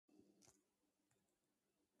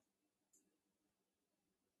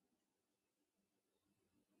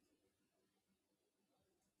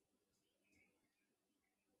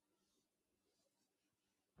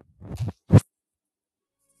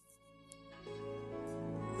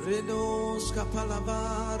Renos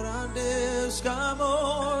capalavarandes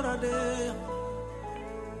camorade.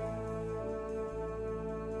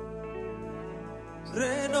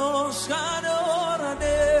 Renos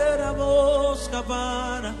cadorade ramos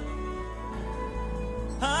cabana.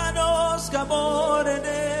 Anos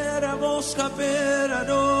camorade ramos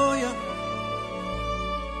caperadoya.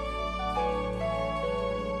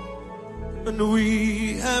 And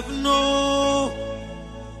we have no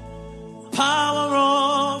power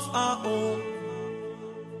of our own,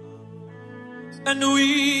 and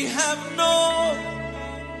we have no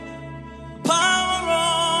power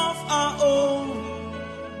of our own.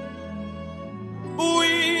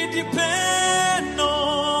 We depend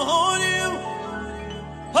on you,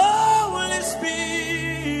 Holy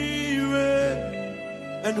Spirit,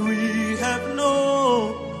 and we have no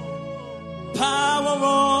power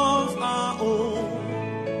of our own.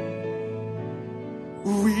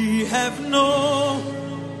 We have no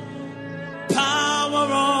power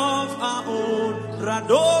of our own.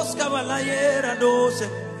 Rados Kavalayera Dose.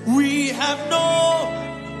 We have no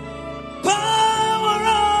power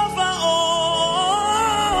of our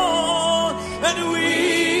own, and we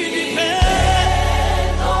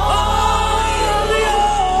depend on you,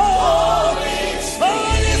 Holy Spirit.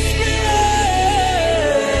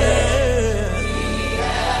 We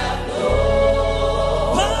have no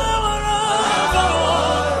power of our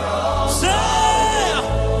own. Say,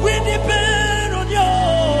 we depend on you.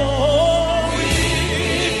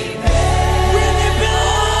 We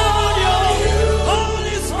depend on you, Holy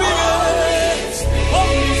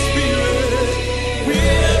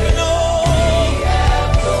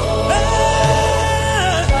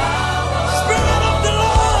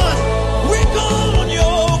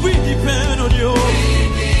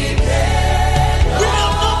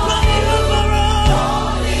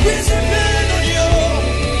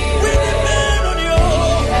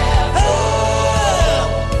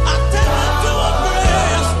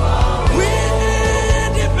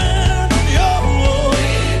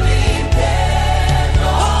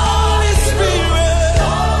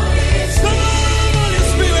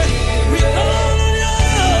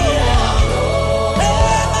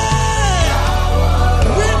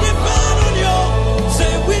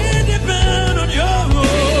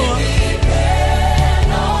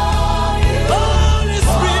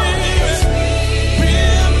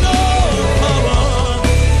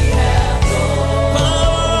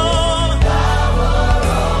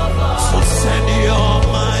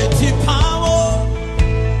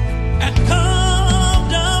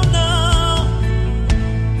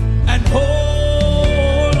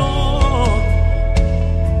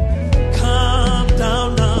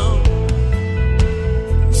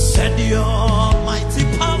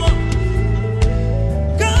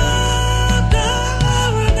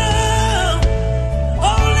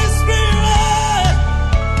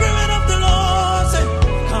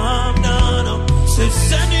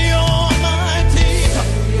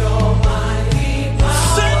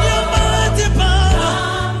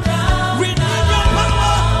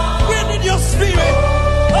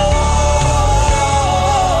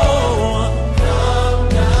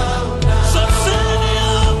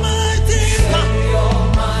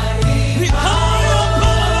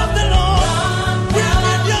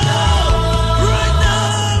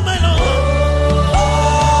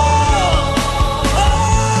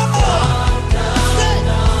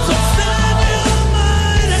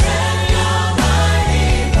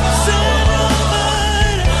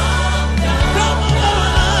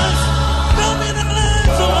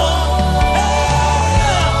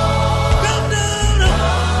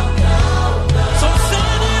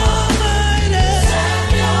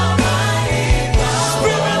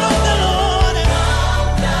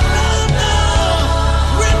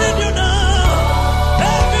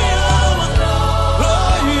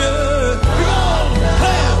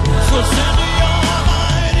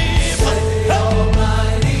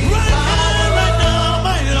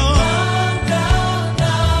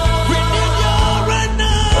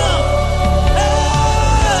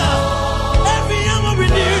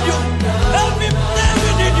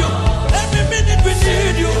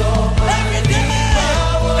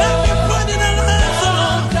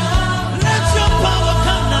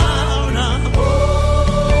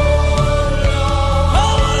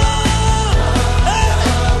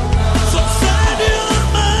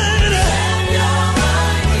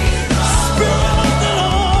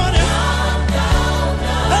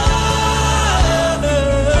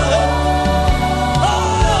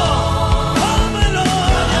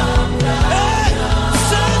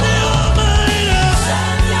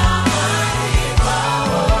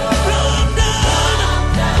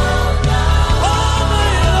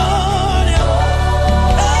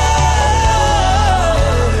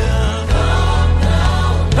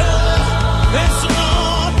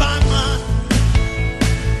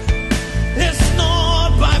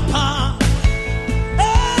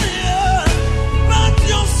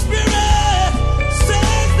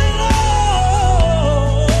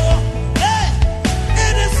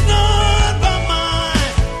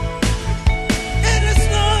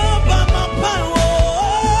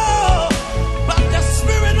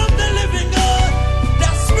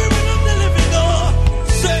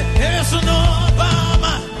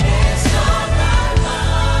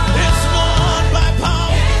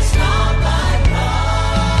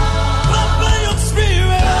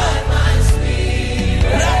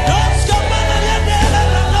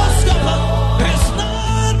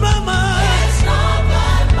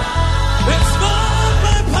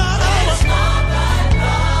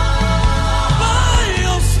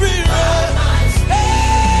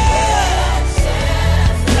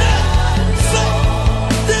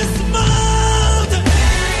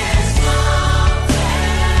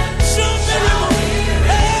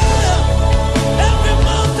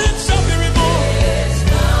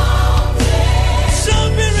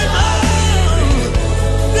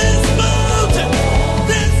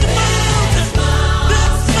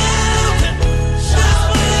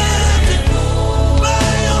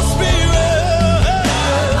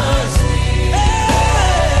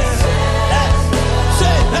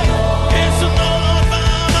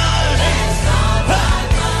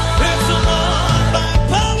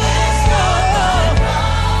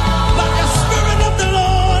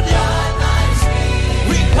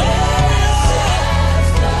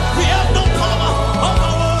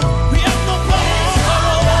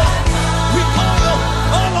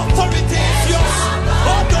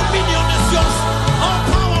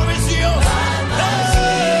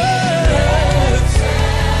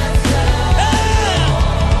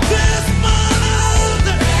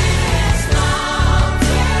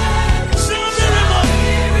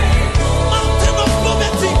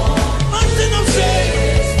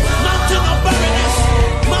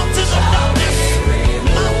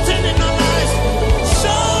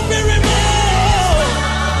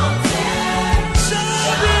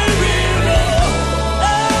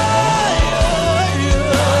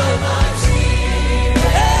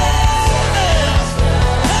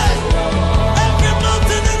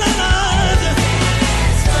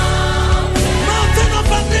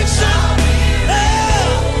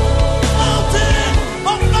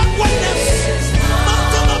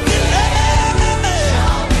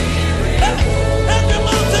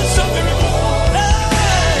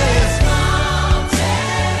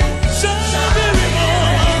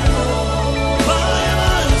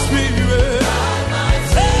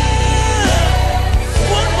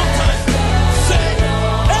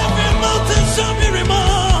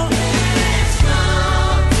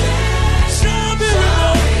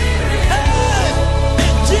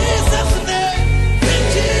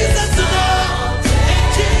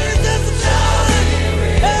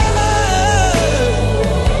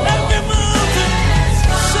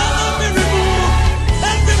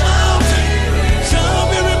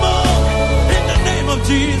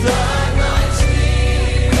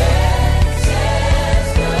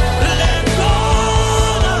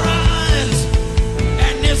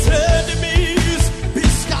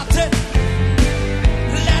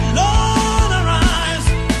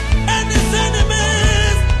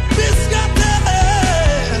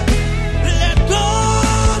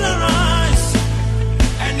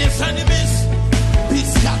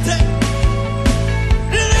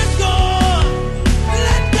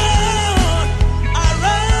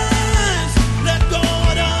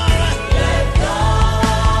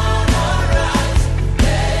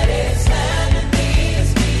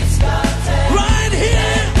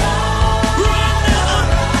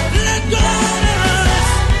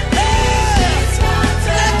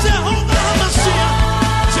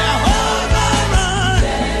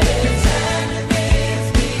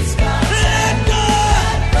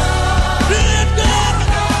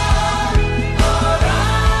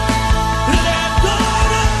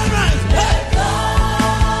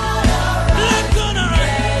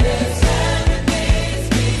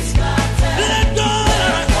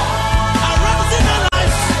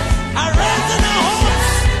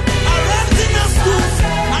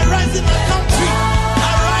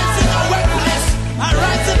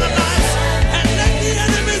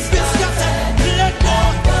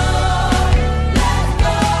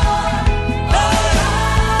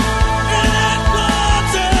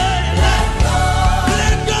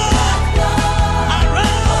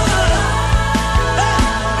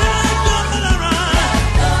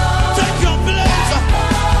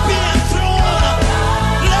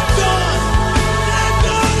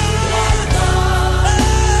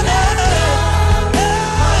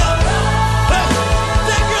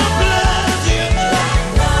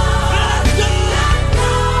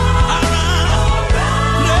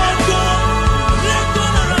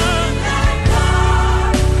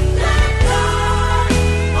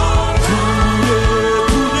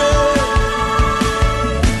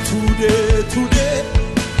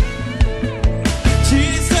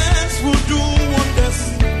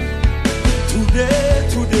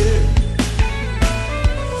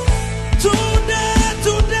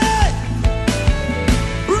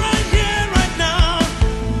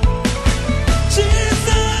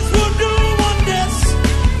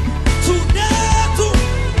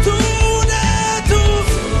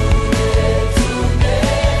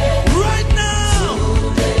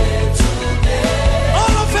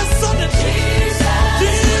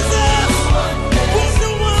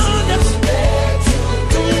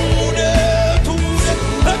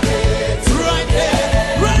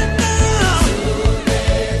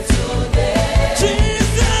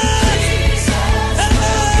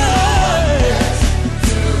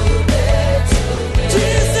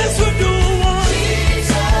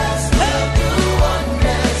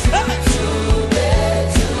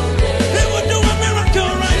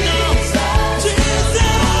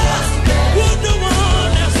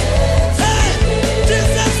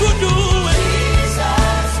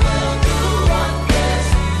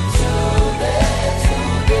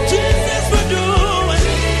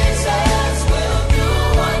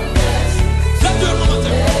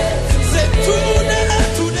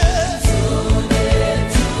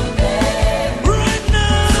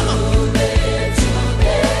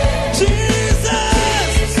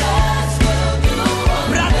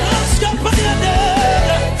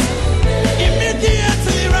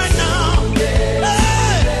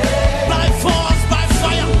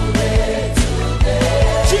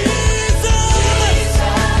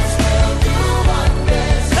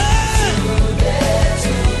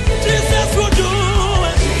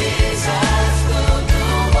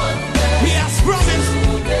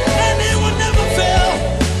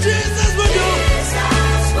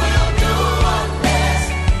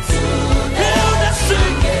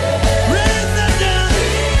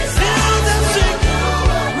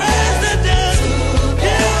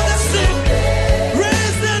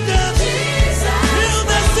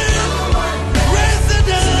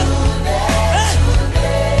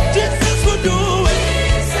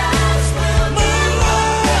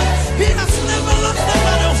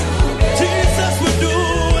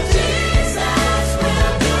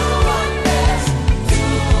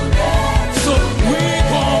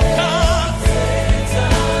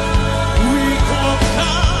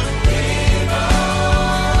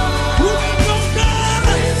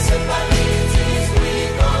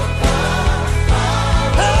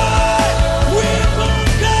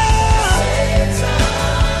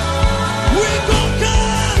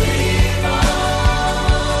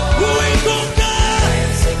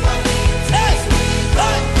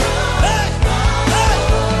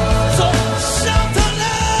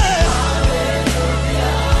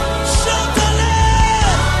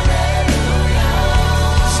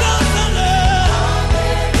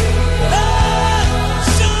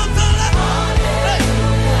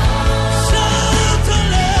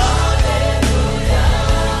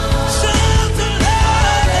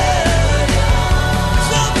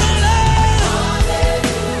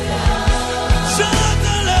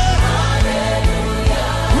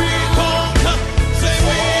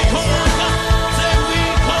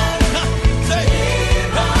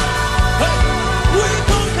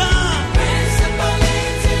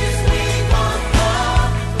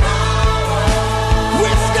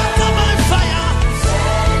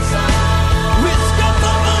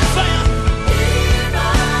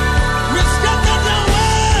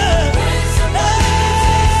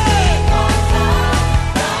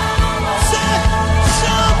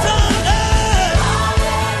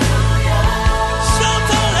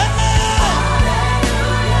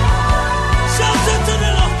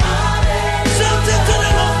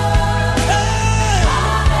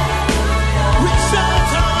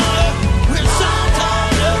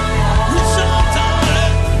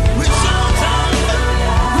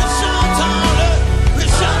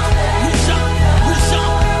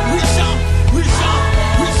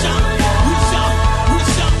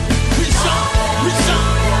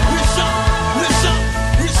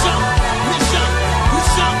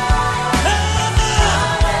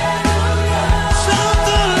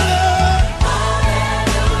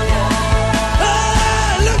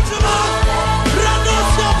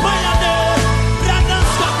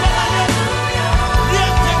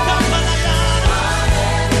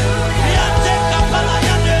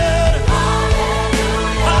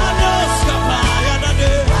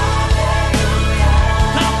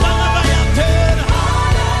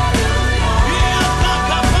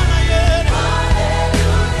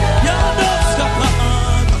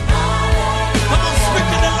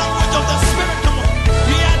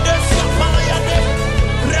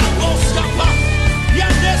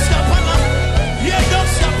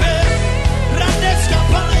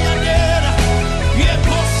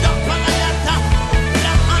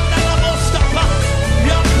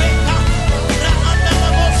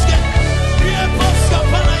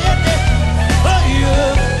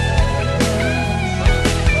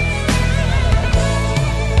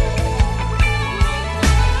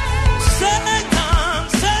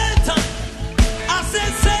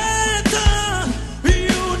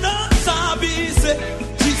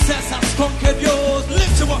conquered yours.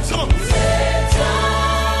 Lift your voice, come on.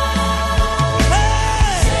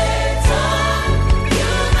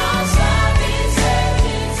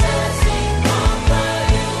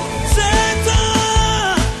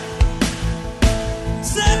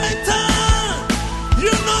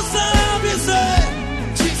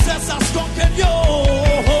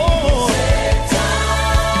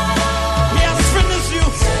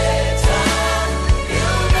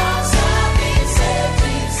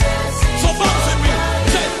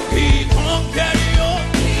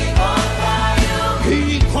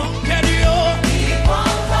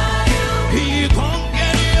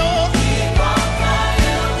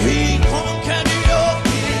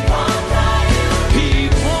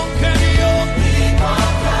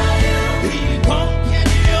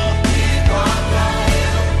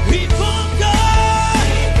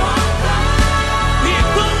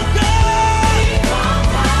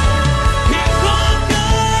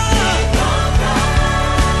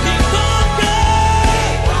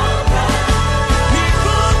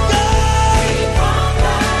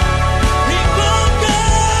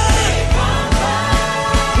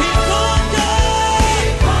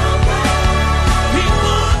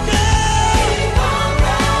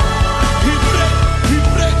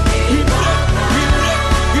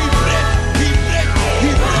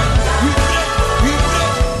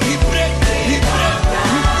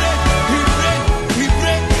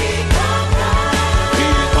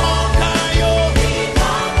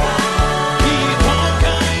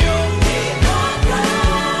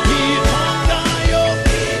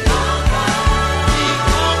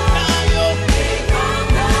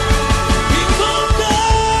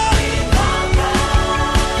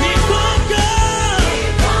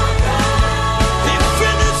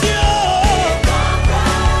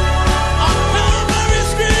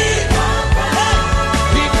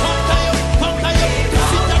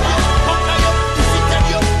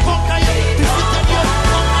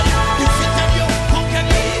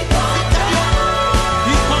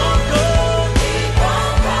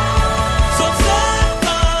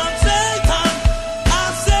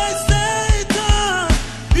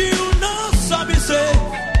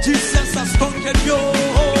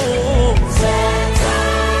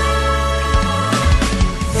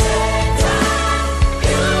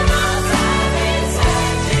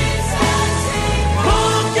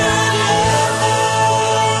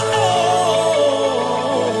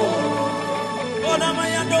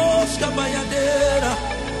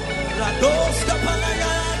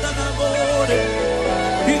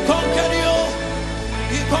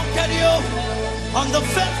 On the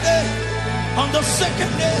first day, on the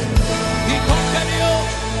second day, He conquered you.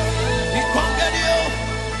 He conquered you.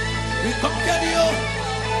 He conquered you.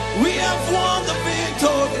 We have won the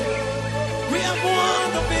victory. We have won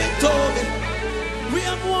the victory. We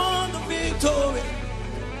have won the victory.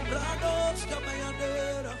 Rados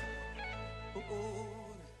Kabayandera.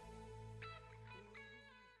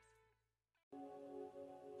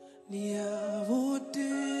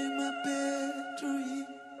 Niavudima Petri.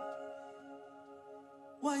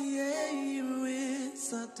 Why you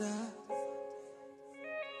Sata?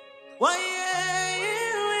 Why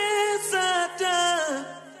you Sata?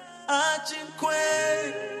 Achinkwe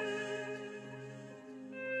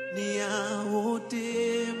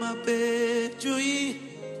Niavudima Petri.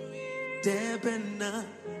 Debena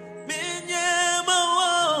Minyama.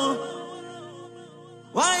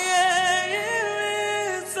 Why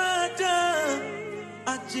you Sata?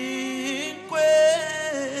 Achinkwe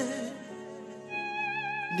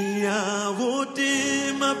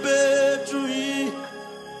Niavudima Petri.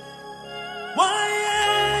 Why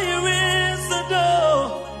you Sata?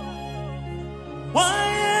 Why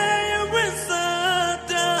you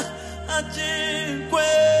Sata?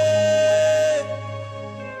 Achinkwe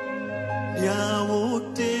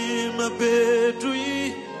Niavudima Petri.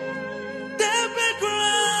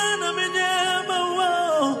 Debekrana Minyama.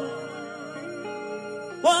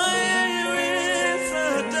 Why you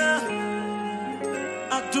Sata?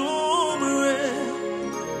 Adumre.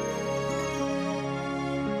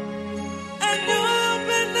 And you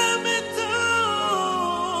benamito.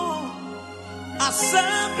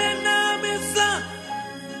 Asabenamisa.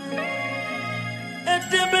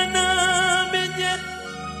 Etebenaminya.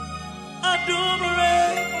 Adumre.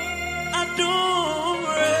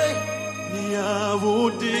 Adumre.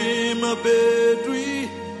 Niavudima Petri.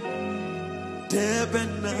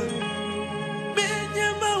 Debena.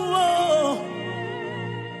 Minyama.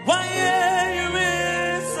 Why you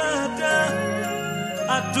Sata?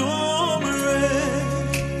 Adumre.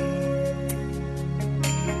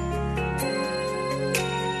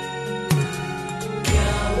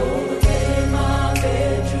 Yahweh, my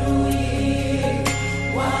Petri.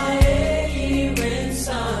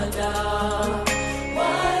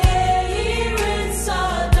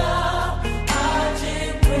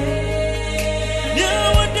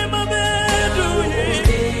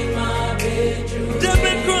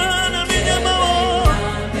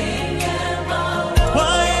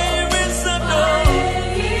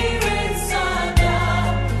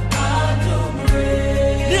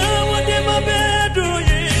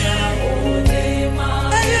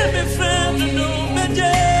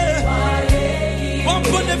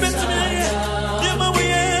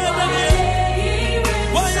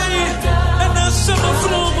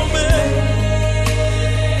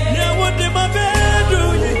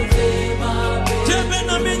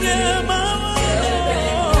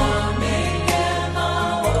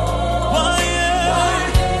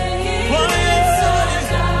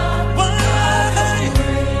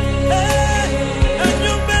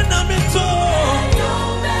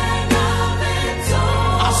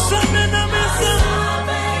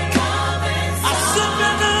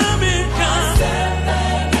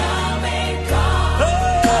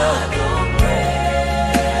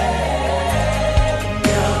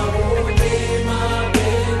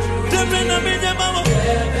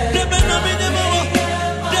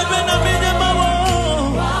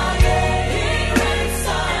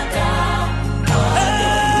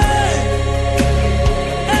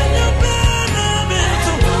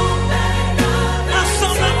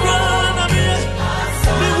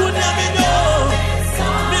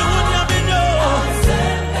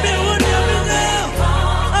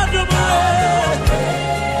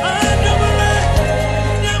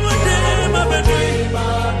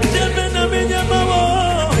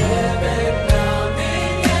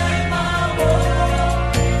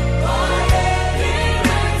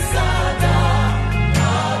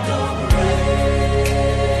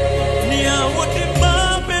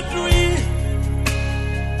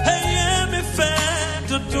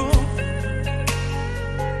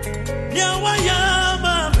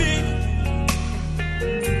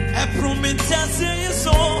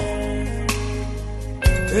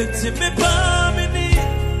 It's in me family.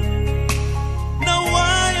 Now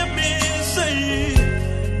I am missing.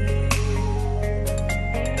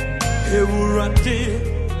 Ewurade,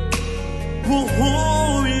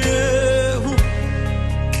 oh yeah.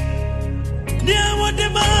 Now what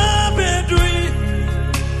am I doing?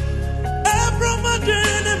 Every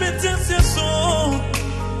day me tell you so.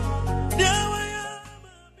 Now I am.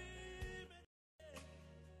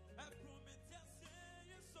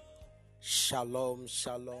 Shalom,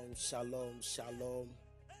 shalom, shalom, shalom.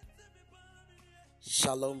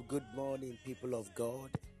 Shalom, good morning, people of God.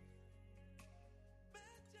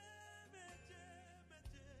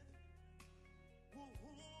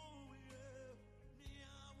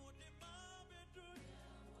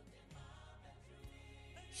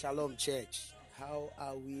 Shalom, church. How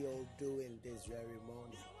are we all doing this very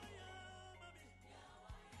morning?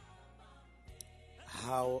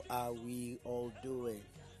 How are we all doing?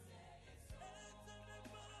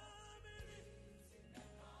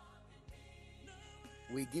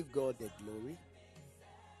 We give God the glory,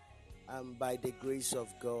 and by the grace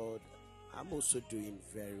of God, I'm also doing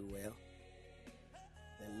very well.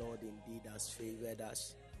 The Lord indeed has favored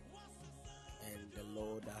us, and the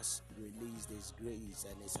Lord has released His grace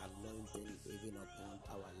and His anointing even upon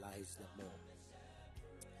our lives the more.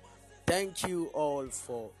 Thank you all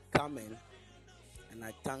for coming, and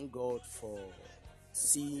I thank God for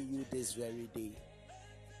seeing you this very day.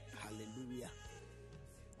 Hallelujah.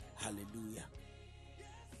 Hallelujah.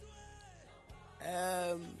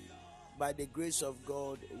 By the grace of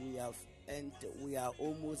God, we are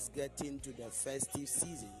almost getting to the festive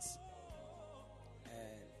seasons,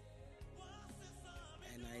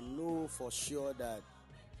 and I know for sure that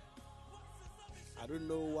I don't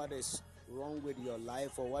know what is wrong with your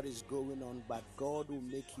life or what is going on, but God will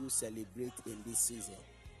make you celebrate in this season.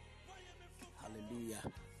 Hallelujah.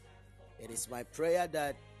 It is my prayer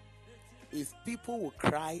that if people will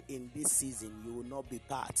cry in this season, you will not be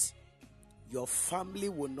part. Your family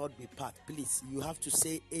will not be part. Please, you have to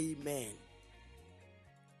say amen.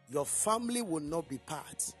 Your family will not be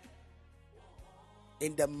part.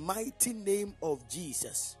 In the mighty name of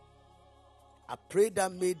Jesus, I pray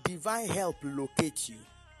that may divine help locate you.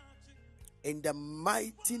 In the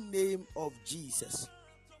mighty name of Jesus,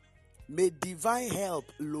 may divine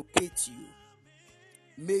help locate you.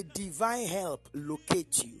 May divine help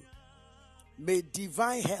locate you. May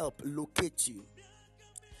divine help locate you.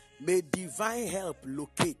 May divine help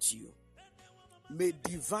locate you. May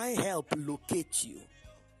divine help locate you.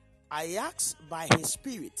 I ask by His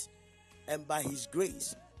Spirit and by His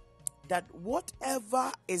grace that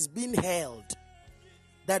whatever is being held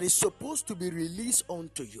that is supposed to be released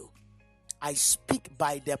unto you, I speak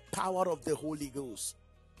by the power of the Holy Ghost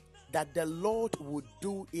that the Lord would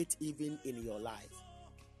do it even in your life.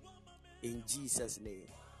 In Jesus' name.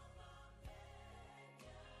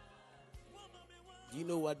 Do you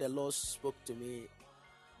know what the Lord spoke to me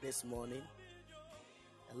this morning?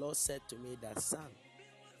 The Lord said to me that, son,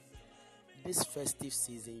 this festive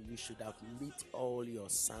season you should have met all your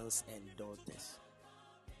sons and daughters.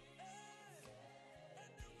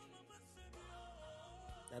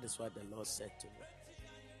 That is what the Lord said to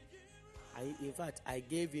me. In fact, I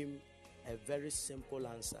gave him a very simple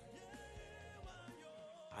answer.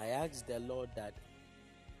 I asked the Lord that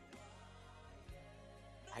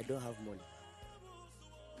I don't have money.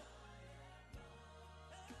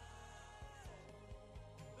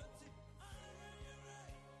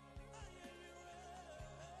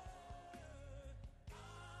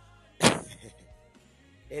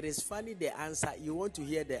 It is funny the answer. You want to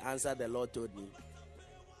hear the answer the Lord told me?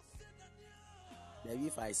 Maybe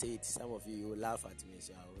if I say it, some of you will laugh at me,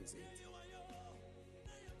 so I won't say it.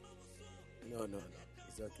 No.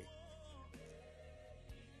 It's okay.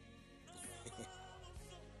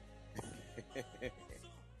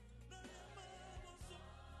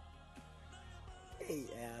 Hey,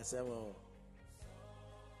 someone.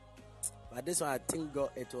 But this one, I think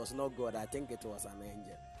God, it was not God. I think it was an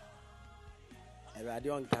angel. I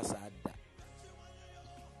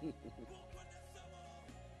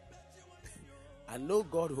know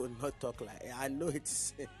God will not talk like I know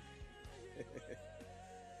it's. Oh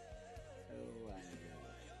my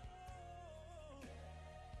God.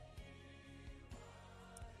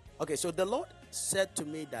 Okay, so the Lord said to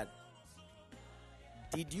me that,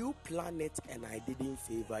 did you plan it and I didn't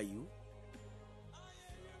favor you?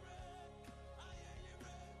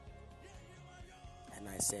 And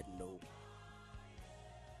I said no.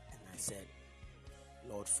 And I said,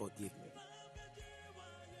 Lord, forgive me.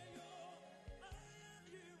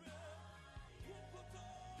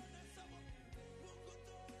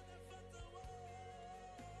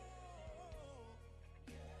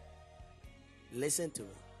 Listen to me.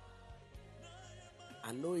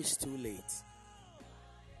 I know it's too late,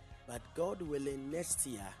 but God willing, next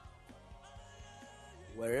year,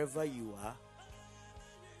 wherever you are,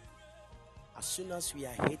 as soon as we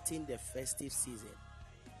are hitting the festive season,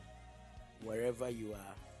 wherever you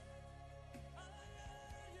are,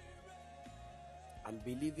 I'm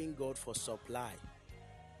believing God for supply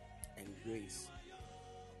and grace.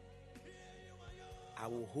 I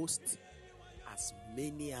will host as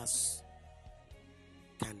many as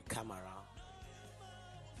can come around.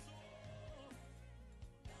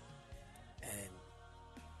 And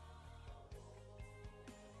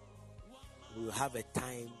we'll have a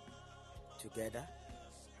time together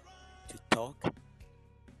to talk,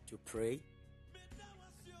 to pray,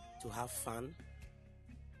 to have fun.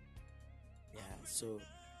 Yeah, so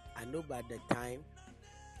I know by the time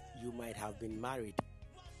you might have been married.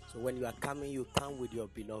 So when you are coming, you come with your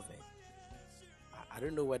beloved. I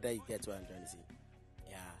don't know whether you get what I'm trying to say.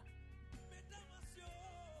 Yeah.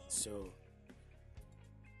 So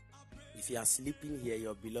if you are sleeping here,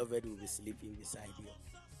 your beloved will be sleeping beside you.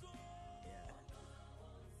 Yeah.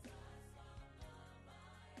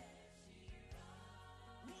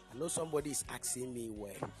 I know somebody is asking me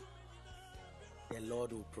where the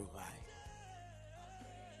Lord will provide.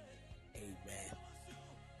 Amen.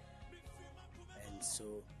 And so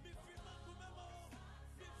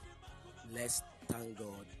let's thank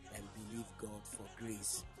God and believe God for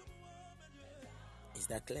grace. Is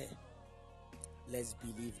that clear? Let's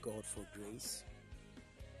believe God for grace,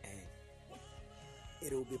 and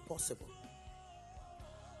it will be possible.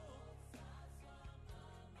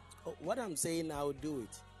 Oh, what I'm saying, I'll do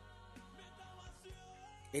it.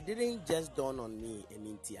 It didn't just dawn on me in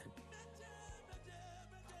India.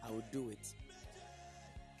 I will do it.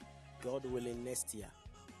 God willing, next year.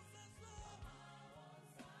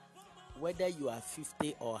 Whether you are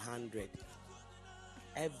 50 or 100,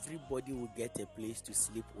 everybody will get a place to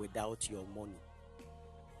sleep without your money.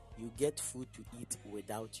 You get food to eat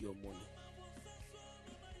without your money.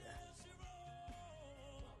 Yeah.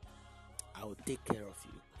 I will take care of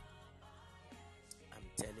you. I'm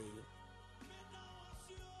telling you.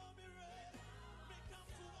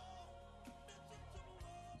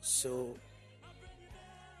 So,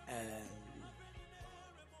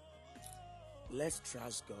 let's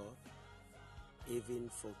trust God even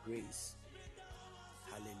for grace.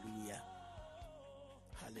 Hallelujah.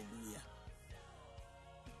 Hallelujah.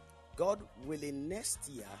 God willing, next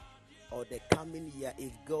year or the coming year,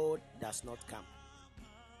 if God does not come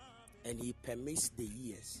and He permits the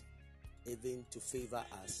years even to favor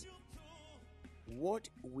us, what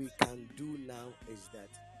we can do now is that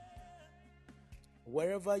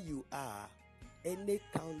wherever you are, any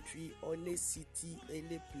country, any city,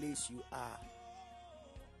 any place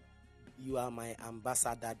you are my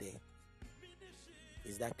ambassador there.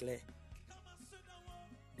 Is that clear?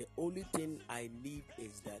 The only thing I need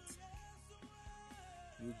is that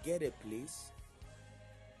you get a place,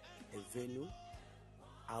 a venue.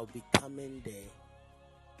 I'll be coming there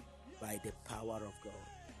by the power of God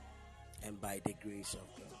and by the grace of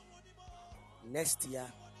God. Next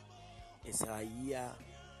year is our year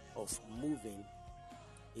of moving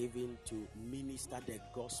even to minister the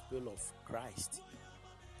gospel of Christ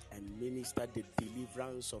and minister the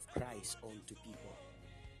deliverance of Christ unto people.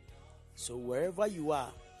 So wherever you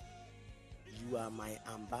are my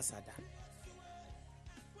ambassador.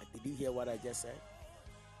 Did you hear what I just said?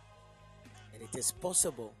 And it is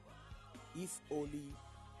possible if only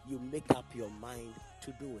you make up your mind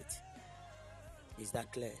to do it. Is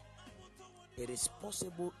that clear? It is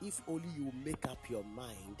possible if only you make up your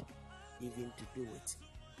mind even to do it.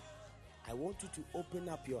 I want you to open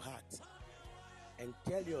up your heart and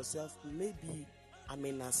tell yourself, maybe I'm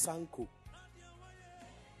in Asanko.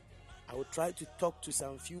 I will try to talk to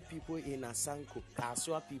some few people in Asanko,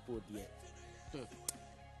 Kasua people there.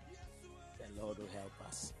 The Lord will help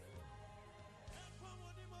us.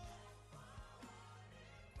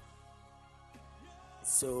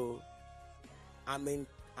 So I'm in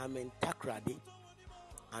Takrady.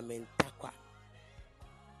 I'm in Takwa.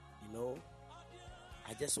 You know,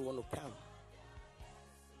 I just want to come.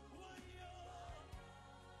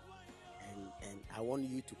 And I want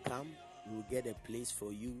you to come. We'll get a place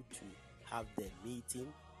for you to have the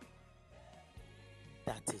meeting.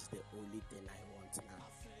 That is the only thing I want now.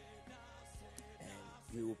 And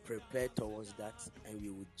we will prepare towards that, and we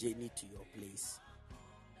will journey to your place.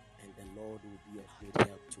 And the Lord will be of great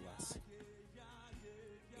help to us.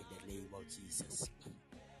 In the name of Jesus.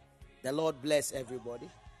 The Lord bless everybody.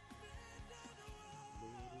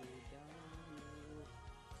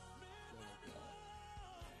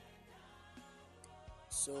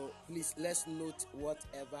 So please, let's note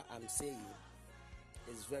whatever I'm saying.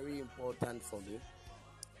 It's very important for me.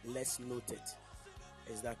 Let's note it.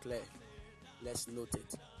 Is that clear? Let's note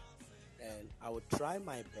it. And I will try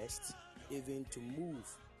my best even to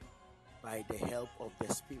move by the help of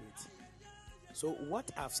the Spirit. So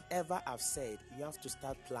whatever I've said, you have to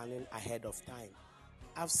start planning ahead of time.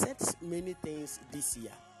 I've said many things this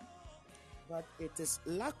year, but it is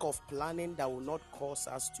lack of planning that will not cause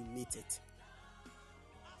us to meet it.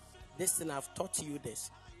 This thing, I've taught you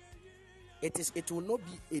this. It will not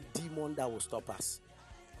be a demon that will stop us.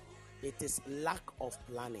 It is lack of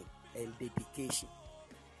planning and dedication.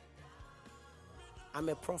 I'm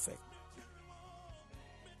a prophet.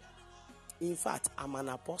 In fact, I'm an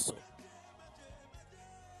apostle,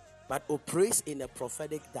 but operates in a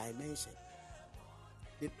prophetic dimension.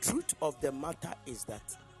 The truth of the matter is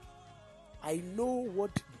that I know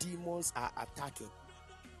what demons are attacking,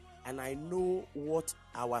 and I know what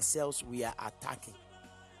ourselves we are attacking.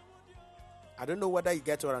 I don't know whether you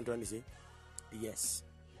get what I'm trying to say. Yes.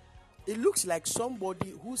 It looks like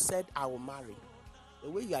somebody who said, I will marry.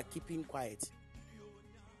 The way you are keeping quiet.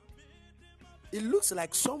 It looks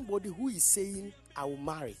like somebody who is saying, I will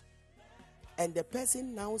marry. And the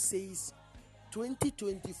person now says,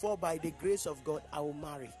 2024, by the grace of God, I will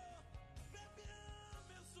marry.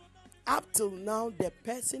 Up till now, the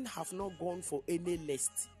person have not gone for any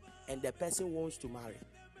list, and the person wants to marry.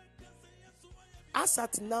 As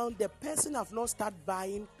at now, the person have not started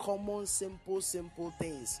buying common, simple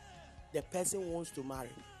things. The person wants to marry.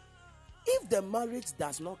 If the marriage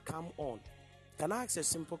does not come on, can I ask a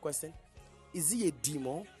simple question? Is he a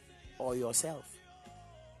demon or yourself?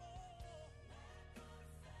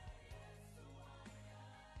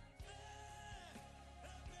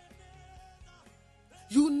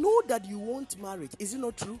 You know that you want marriage. Is it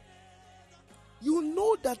not true? You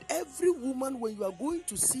know that every woman, when you are going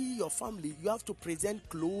to see your family, you have to present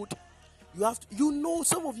clothes.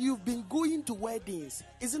 Some of you have been going to weddings.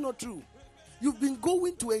 Is it not true? You've been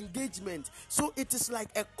going to engagement. So it is like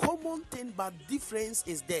a common thing, but difference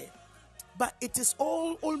is there. But it is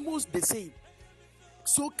all almost the same.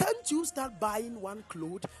 So can't you start buying one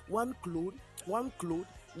cloth,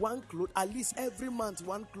 at least every month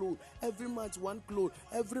one cloth, every month one cloth,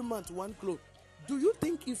 every month one cloth? Do you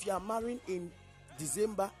think if you are marrying in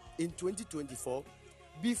December in 2024,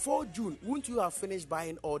 before June, won't you have finished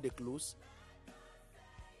buying all the clothes?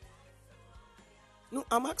 No,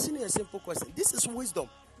 I'm asking you a simple question. This is wisdom.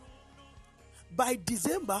 By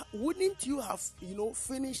December, wouldn't you have,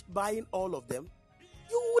 finished buying all of them?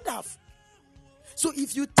 You would have. So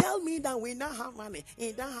if you tell me that we don't have money, so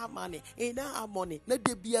you don't have money.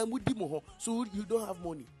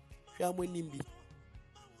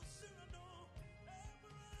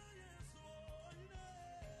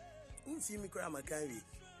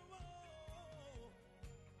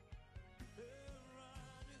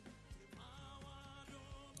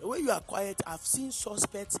 The way you are quiet, I've seen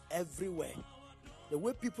suspects everywhere. The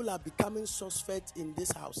way people are becoming suspects in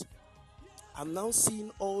this house. I'm now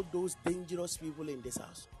seeing all those dangerous people in this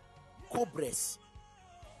house. Cobras.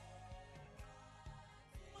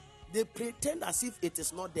 They pretend as if it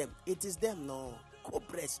is not them. It is them, no.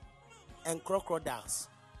 Cobras and crocodiles.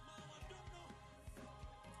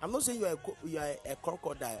 I'm not saying you are a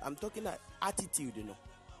crocodile. I'm talking about attitude,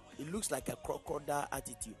 It looks like a crocodile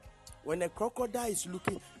attitude. When a crocodile is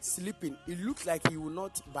sleeping, it looks like he will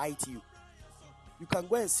not bite you. You can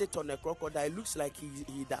go and sit on a crocodile. It looks like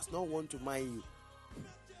he does not want to mind you.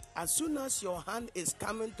 As soon as your hand is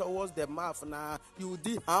coming towards the mouth, now you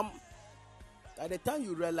do harm. By the time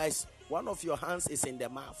you realize one of your hands is in the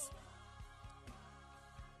mouth.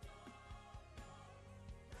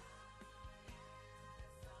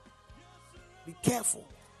 Be careful.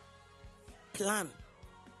 Plan.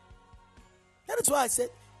 That is why I said,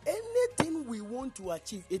 anything we want to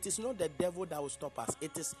achieve, it is not the devil that will stop us.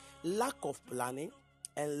 It is lack of planning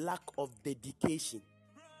and lack of dedication.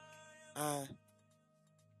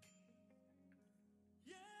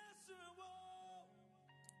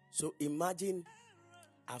 So imagine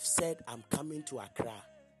I've said I'm coming to Accra,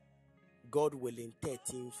 God willing,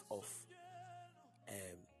 13th of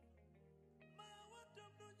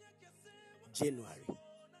January.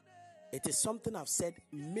 It is something I've said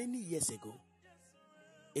many years ago.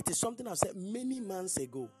 It is something I've said many months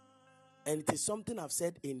ago. And it is something I've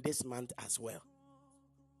said in this month as well.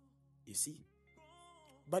 You see?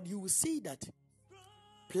 But you will see that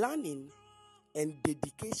planning and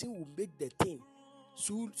dedication will make the thing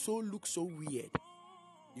so look so weird.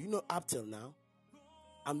 You know, up till now,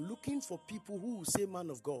 I'm looking for people who will say, man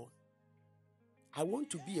of God, I want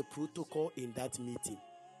to be a protocol in that meeting.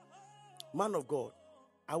 Man of God,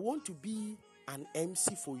 I want to be an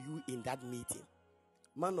MC for you in that meeting.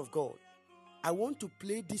 Man of God, I want to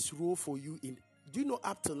play this role for you in. Do you know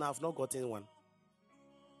up till now I've not gotten one?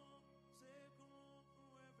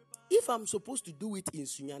 If I'm supposed to do it in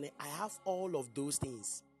Sunyane, I have all of those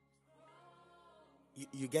things.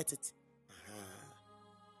 You get it?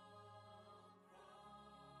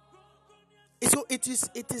 So it is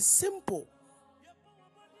simple.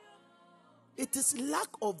 It is lack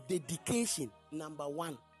of dedication, number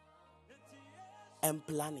one, and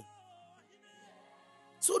planning.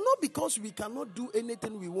 So not because we cannot do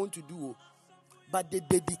anything we want to do, but the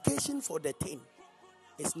dedication for the thing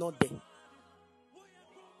is not there.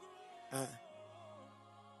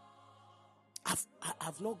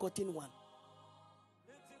 I've not gotten one.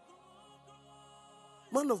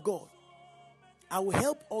 Man of God, I will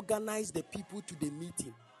help organize the people to the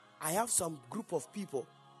meeting. I have some group of people.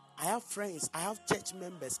 I have friends. I have church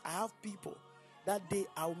members. I have people. That day,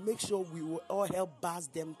 I'll make sure we will all help bus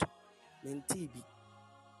them to Mentibi.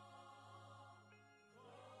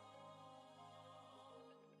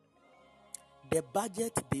 The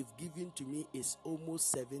budget they've given to me is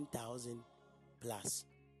almost 7,000 plus.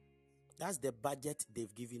 That's the budget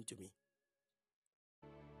they've given to me.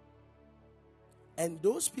 And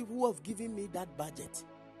those people who have given me that budget,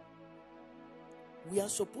 we are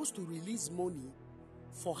supposed to release money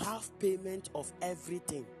for half payment of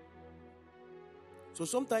everything. So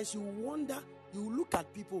sometimes you wonder, you look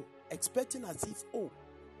at people expecting as if, oh,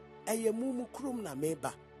 mumu krum na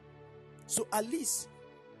meba. So at least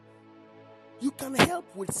you can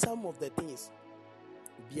help with some of the things.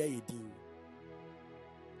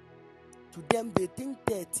 To them, they think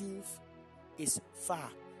 13th is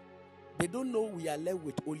far. They don't know we are left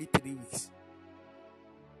with only 3 weeks.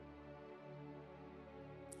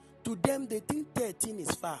 To them, they think 13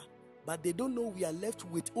 is far, but they don't know we are left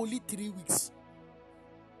with only 3 weeks.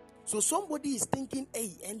 So somebody is thinking,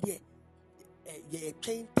 hey, and you're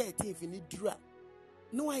paying 13th in Idra.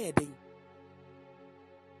 No, I didn't.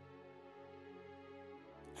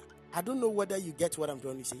 I don't know whether you get what I'm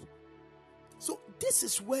trying to say. So this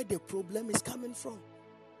is where the problem is coming from.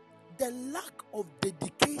 The lack of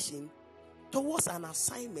dedication towards an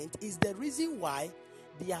assignment is the reason why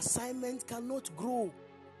the assignment cannot grow.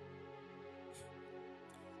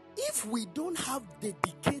 If we don't have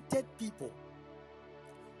dedicated people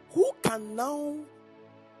who can now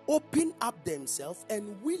open up themselves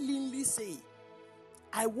and willingly say,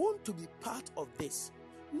 I want to be part of this,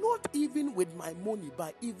 not even with my money,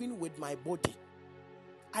 but even with my body.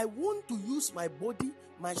 I want to use my body,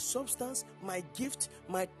 my substance, my gift,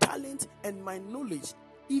 my talent, and my knowledge,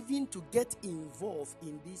 even to get involved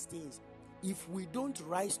in these things. If we don't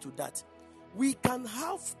rise to that, we can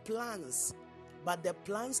have plans, but the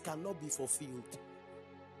plans cannot be fulfilled.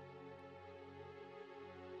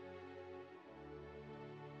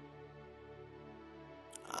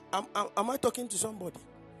 Am I talking to somebody?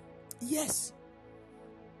 Yes.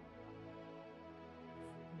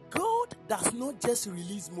 God does not just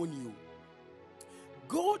release money.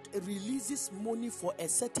 God releases money for a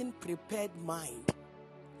certain prepared mind.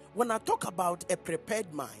 When I talk about a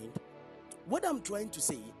prepared mind, what I'm trying to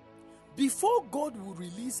say, before God will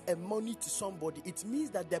release a money to somebody, it means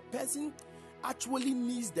that the person actually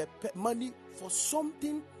needs the money for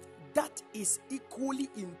something that is equally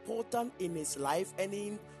important in his life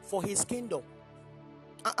and for his kingdom.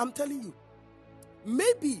 I'm telling you,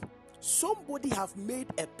 maybe somebody have made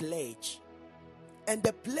a pledge, and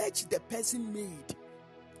the pledge the person made,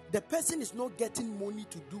 the person is not getting money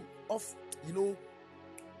to do off,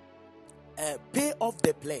 pay off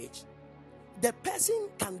the pledge. The person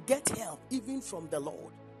can get help even from the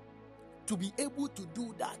Lord to be able to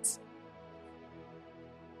do that.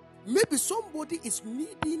 Maybe somebody is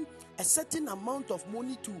needing a certain amount of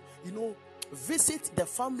money to, visit the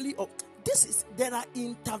family of there are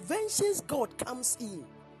interventions God comes in.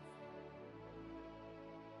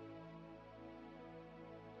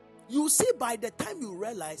 You see, by the time you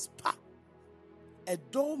realize, a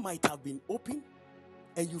door might have been opened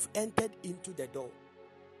and you've entered into the door.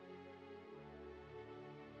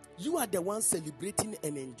 You are the one celebrating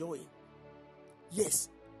and enjoying. Yes.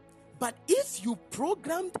 But if you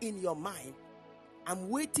programmed in your mind, I'm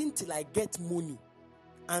waiting till I get money,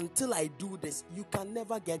 until I do this, you can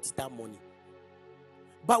never get that money.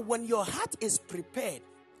 But when your heart is prepared,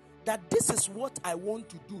 that this is what I want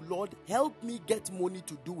to do, Lord, help me get money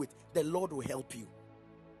to do it, the Lord will help you.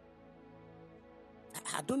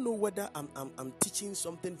 I don't know whether I'm teaching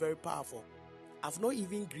something very powerful. I've not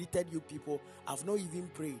even greeted you people. I've not even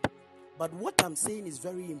prayed. But what I'm saying is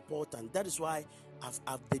very important. That is why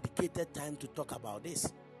I've dedicated time to talk about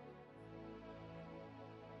this.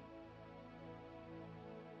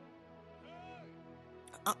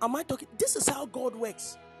 Am I talking? This is how God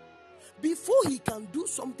works. Before he can do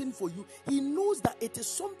something for you, he knows that it is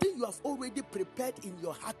something you have already prepared in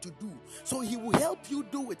your heart to do. So he will help you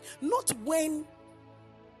do it. Not when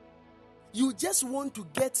you just want to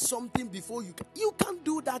get something before you can't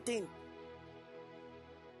do that thing.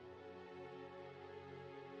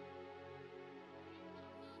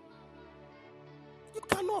 You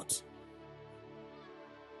cannot.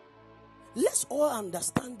 Let's all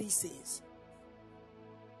understand these things.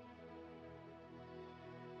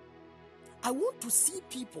 I want to see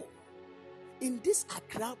people in this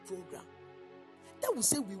Accra program that will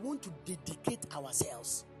say we want to dedicate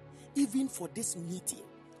ourselves even for this meeting.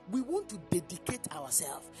 We want to dedicate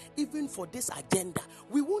ourselves even for this agenda.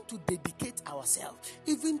 We want to dedicate ourselves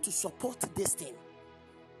even to support this thing.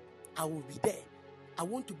 I will be there. I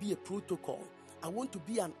want to be a protocol. I want to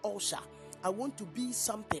be an usher. I want to be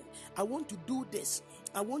something. I want to do this.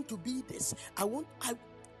 I want to be this.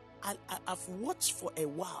 I've watched for a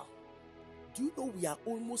while. Do you know we are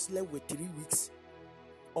almost left with 3 weeks?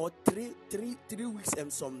 Or three weeks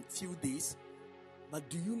and some few days? But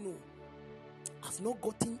do you know, I've not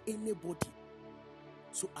gotten anybody.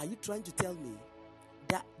 So are you trying to tell me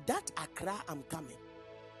that Accra I'm coming?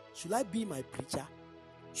 Should I be my preacher?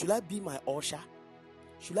 Should I be my usher?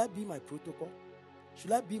 Should I be my protocol?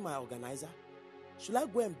 Should I be my organizer? Should I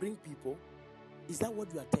go and bring people? Is that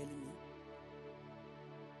what you are telling me?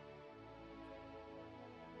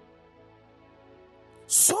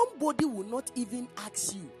 Somebody will not even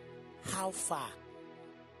ask you how far.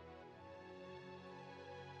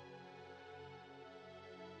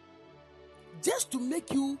 Just to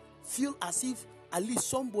make you feel as if at least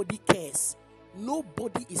somebody cares.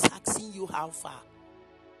 Nobody is asking you how far.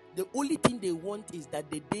 The only thing they want is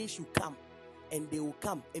that the day should come, and they will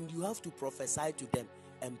come, and you have to prophesy to them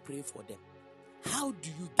and pray for them. How do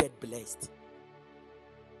you get blessed?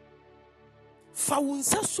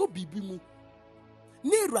 Fawunsa so bibimu.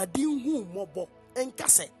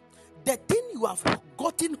 The thing you have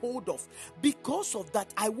gotten hold of, because of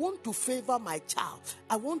that, I want to favor my child.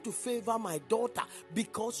 I want to favor my daughter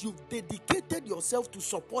because you've dedicated yourself to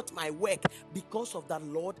support my work. Because of that,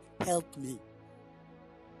 Lord, help me.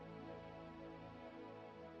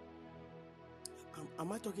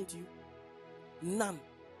 Am I talking to you? None.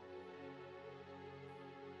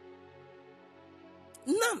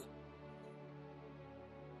 None.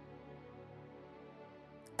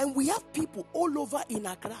 And we have people all over in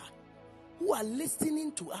Accra who are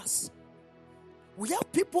listening to us. We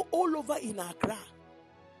have people all over in Accra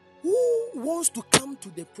who wants to come to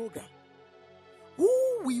the program,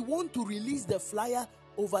 who we want to release the flyer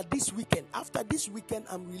over this weekend. After this weekend,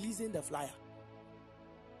 I'm releasing the flyer.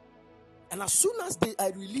 And as soon as I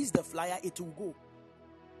release the flyer, it will go.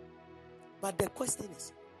 But the question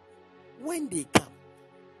is, when they come,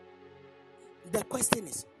 the question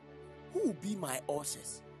is, who will be my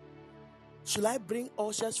ushers? Should I bring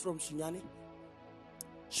ushers from Sunyani?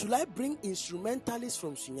 Should I bring instrumentalists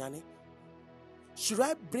from Sunyani? Should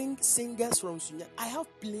I bring singers from Sunyani? I have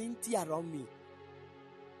plenty around me.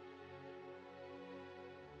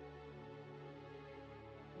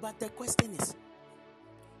 But the question is,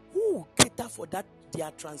 who will cater for that, their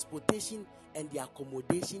transportation and their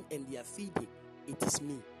accommodation and their feeding? It is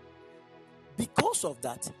me. Because of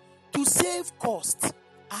that, to save costs,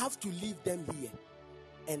 I have to leave them here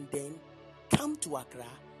and then come to Accra,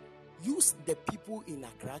 use the people in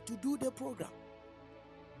Accra to do the program.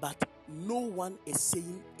 But no one is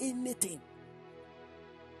saying anything.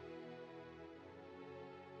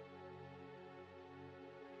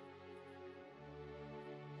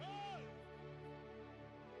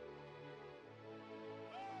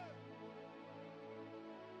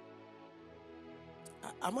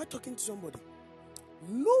 Am I talking to somebody?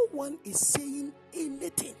 No one is saying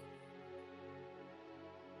anything.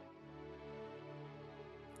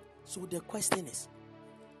 So the question is,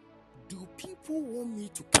 do people want me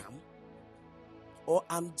to come, or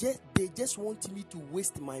they just want me to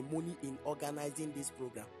waste my money in organizing this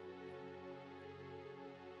program?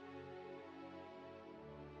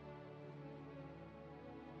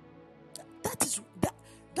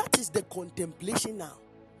 That is the contemplation now.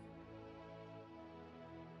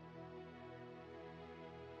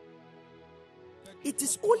 It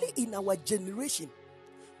is only in our generation,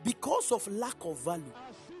 because of lack of value,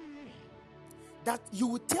 that you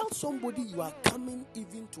will tell somebody you are coming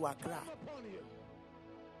even to Accra,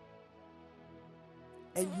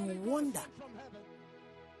 and you wonder.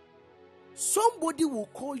 Somebody will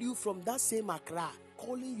call you from that same Accra,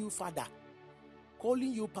 calling you father,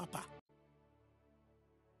 calling you papa,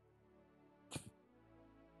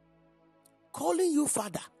 calling you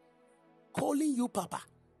father, calling you papa.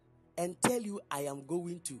 and tell you I am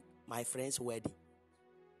going to my friend's wedding?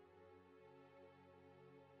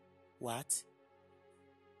 What?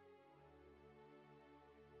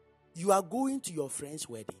 You are going to your friend's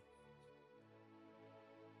wedding.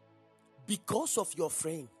 Because of your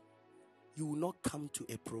friend, you will not come to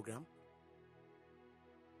a program.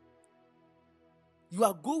 You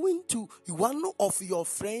are going to one of your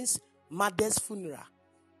friend's mother's funeral.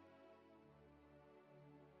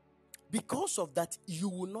 Because of that, you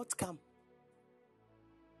will not come.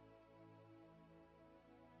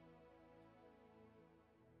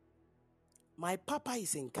 My papa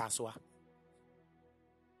is in Kaswa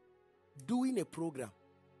doing a program.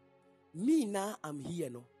 Me now, I'm here.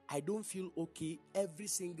 No, I don't feel okay every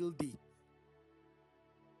single day.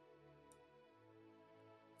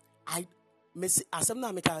 I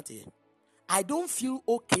don't feel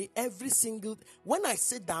okay every single. When I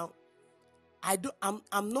sit down,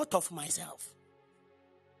 I'm not of myself.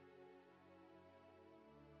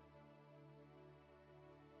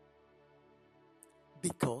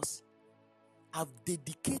 Because I've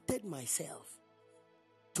dedicated myself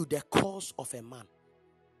to the cause of a man.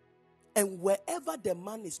 And wherever the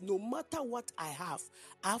man is, no matter what I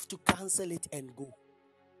have to cancel it and go.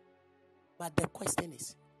 But the question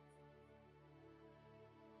is,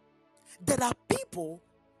 there are people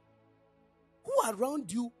who are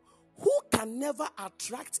around you who can never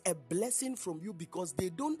attract a blessing from you because they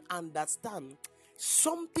don't understand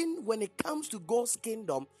something when it comes to God's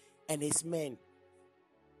kingdom and his men.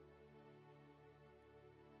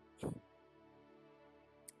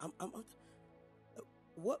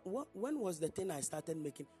 When was the thing I started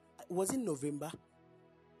making? Was it November?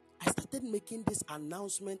 I started making this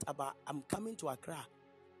announcement about I'm coming to Accra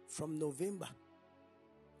from November.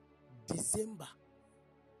 December.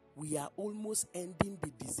 We are almost ending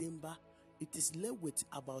the December. It is left with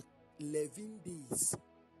about 11 days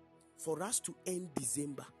for us to end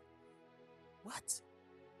December. What?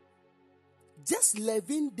 Just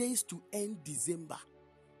 11 days to end December.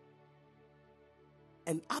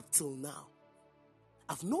 And up till now,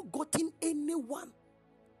 I've not gotten anyone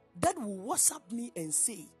that will WhatsApp me and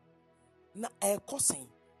say, na cousin,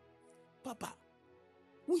 Papa,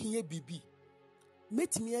 who here bibi?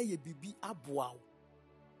 Met me a bibi abwao.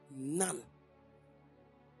 None.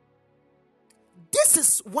 This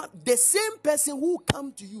is what the same person who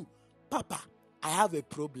come to you, Papa, I have a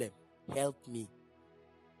problem. Help me.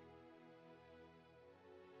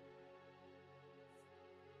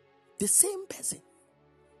 The same person.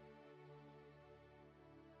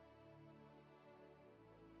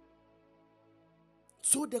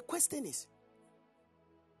 So the question is,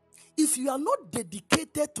 if you are not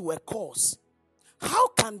dedicated to a cause, how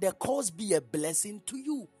can the cause be a blessing to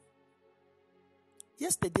you?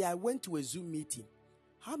 Yesterday I went to a Zoom meeting.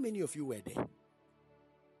 How many of you were there?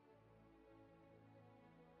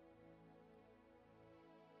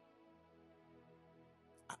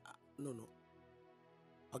 No.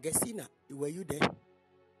 Augustina, were you there?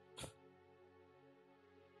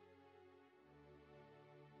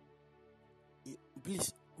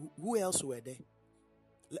 Please, who else were there?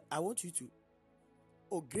 I want you to.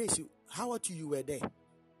 Oh, Grace, how about you were there?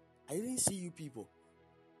 I didn't see you people.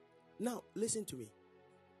 Now, listen to me.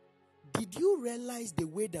 Did you realize the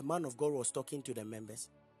way the man of God was talking to the members?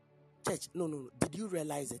 Church, no. Did you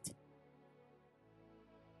realize it?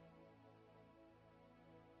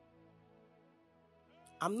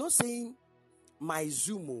 I'm not saying my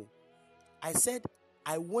Zoom. I said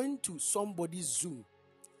I went to somebody's Zoom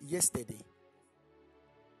yesterday.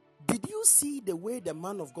 Did you see the way the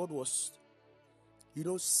man of God was? You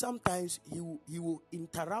know, sometimes he will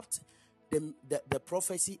interrupt the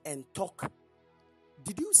prophecy and talk.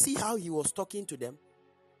 Did you see how he was talking to them?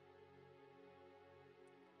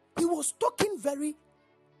 He was talking very,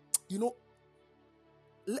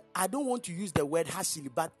 I don't want to use the word harshly,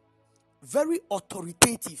 but very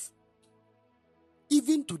authoritative,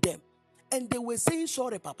 even to them. And they were saying,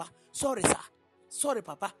 sorry, Papa. Sorry, sir. Sorry,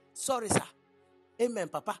 Papa. Sorry, sir. Amen,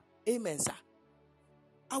 Papa. Amen, sir.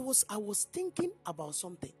 I was thinking about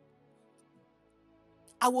something.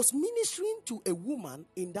 I was ministering to a woman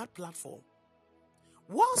in that platform.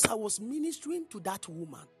 Whilst I was ministering to that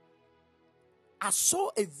woman, I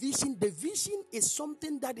saw a vision. The vision is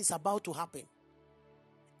something that is about to happen.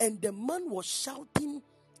 And the man was shouting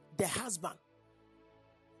the husband.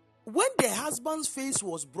 When the husband's face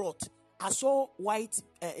was brought, I saw white,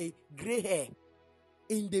 gray hair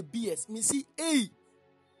in the beard. Me see, hey.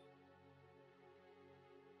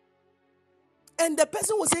 And the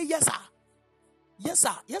person will say, yes, sir. Yes,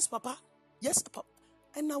 sir. Yes, Papa. Yes, Papa.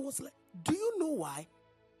 And I was like, do you know why?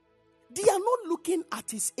 They are not looking at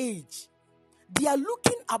his age. They are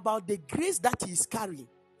looking about the grace that he is carrying.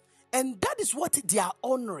 And that is what they are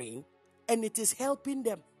honoring, and it is helping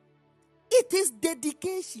them. It is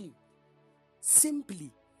dedication.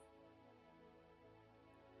 Simply.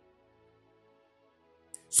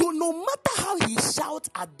 So no matter how he shouts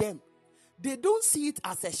at them, they don't see it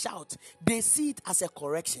as a shout. They see it as a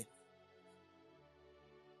correction.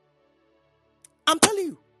 I'm telling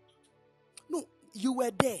you. No, you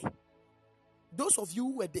were there. Those of you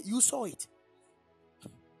who were there, you saw it.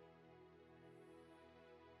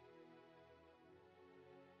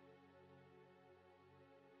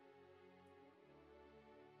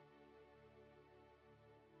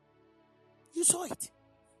 You saw it.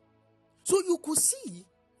 So you could see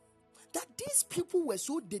that these people were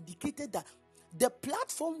so dedicated that the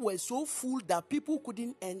platform was so full that people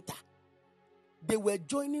couldn't enter. They were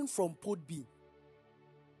joining from Podbean.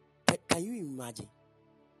 Can you imagine?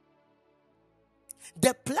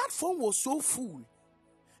 The platform was so full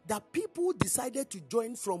that people decided to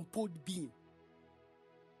join from Podbean.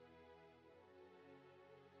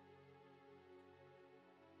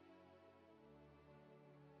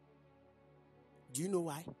 Do you know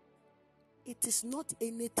why? It is not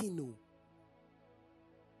anything new.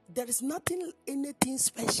 There is anything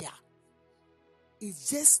special. It's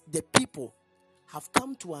just the people have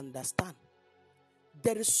come to understand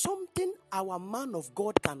there is something our man of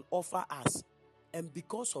God can offer us. And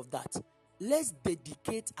because of that, let's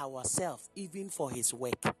dedicate ourselves even for his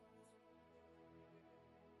work.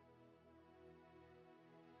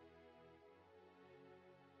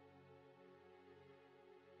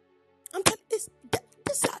 I'm telling you,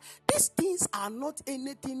 these things are not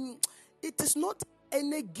anything. It is not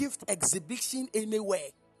any gift exhibition anywhere.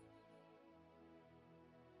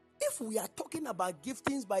 If we are talking about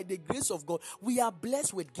giftings by the grace of God, we are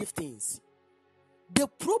blessed with giftings. The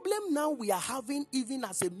problem now we are having, even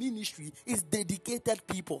as a ministry, is dedicated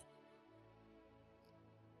people.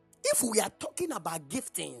 If we are talking about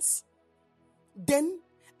giftings, then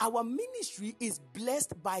our ministry is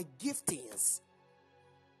blessed by giftings.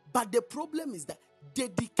 But the problem is that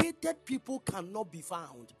dedicated people cannot be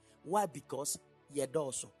found. Why? Because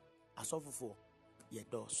yedoso. As of before,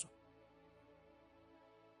 yedoso.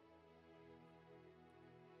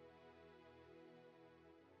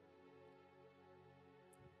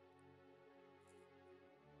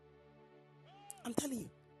 I'm telling you.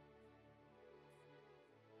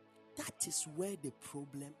 That is where the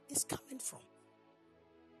problem is coming from.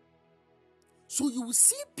 So you will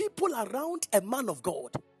see people around a man of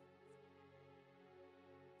God.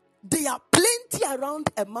 They are plenty around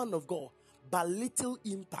a man of God, but little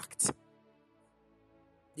impact.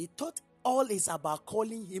 They thought all is about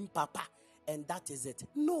calling him Papa, and that is it.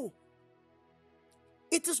 No.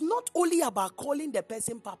 It is not only about calling the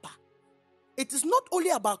person Papa. It is not only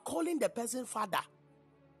about calling the person Father.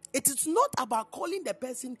 It is not about calling the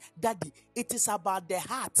person Daddy. It is about the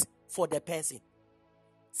heart for the person.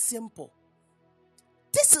 Simple.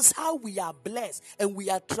 This is how we are blessed and we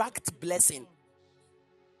attract blessing.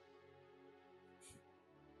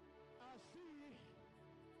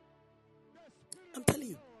 I'm telling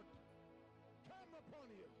you.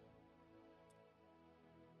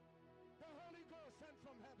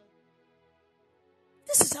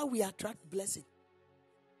 This is how we attract blessing.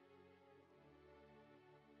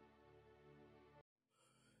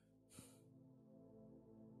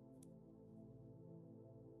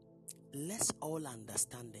 Let's all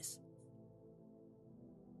understand this,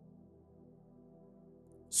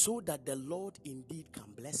 so that the Lord indeed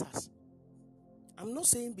can bless us. I'm not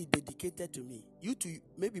saying be dedicated to me. You too,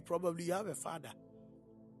 maybe probably you have a father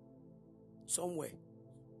somewhere.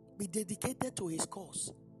 Be dedicated to his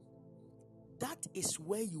cause. That is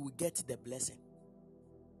where you will get the blessing.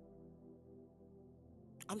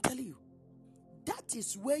 I'm telling you, that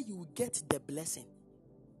is where you will get the blessing.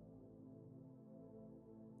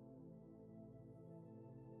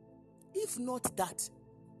 If not that,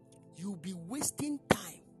 you'll be wasting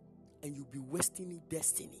time and you'll be wasting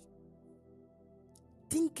destiny,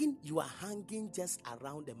 thinking you are hanging just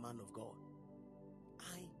around the man of God.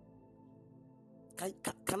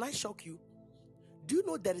 Can I shock you? Do you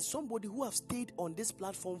know there is somebody who have stayed on this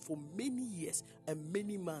platform for many years and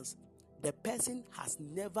many months? The person has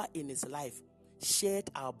never in his life shared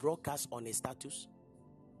our broadcast on his status.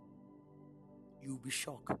 You'll be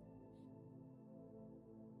shocked.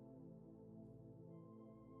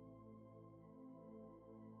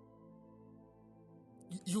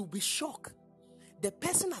 You'll be shocked. The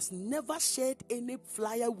person has never shared any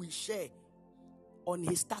flyer we share on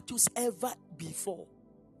his status ever before.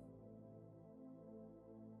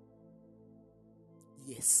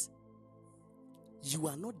 Yes. you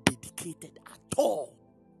are not dedicated at all.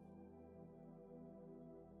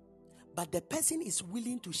 But the person is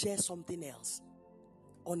willing to share something else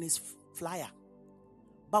on his flyer.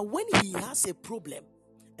 But when he has a problem,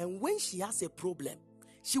 and when she has a problem,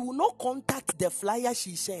 she will not contact the flyer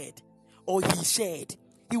she shared or he shared.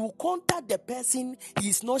 He will contact the person he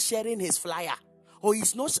is not sharing his flyer or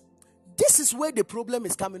he's not. This is where the problem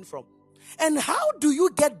is coming from. And how do you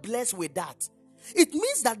get blessed with that? It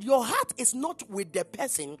means that your heart is not with the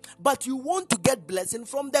person, but you want to get blessing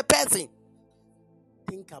from the person.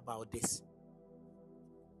 Think about this.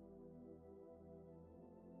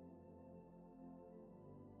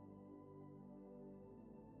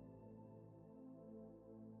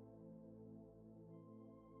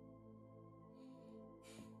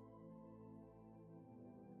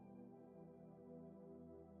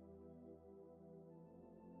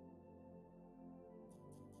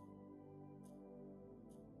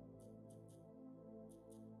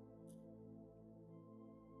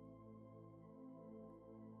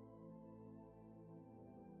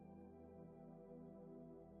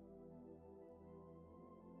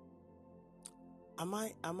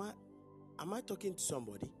 Am I talking to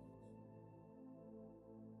somebody?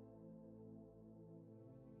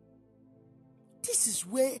 This is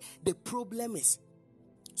where the problem is.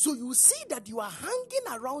 So you see that you are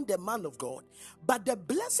hanging around the man of God, but the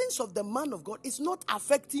blessings of the man of God is not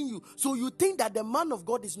affecting you. So you think that the man of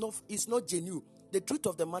God is not genuine. The truth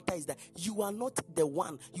of the matter is that you are not the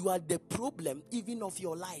one. You are the problem even of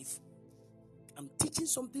your life. I'm teaching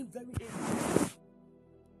something very important.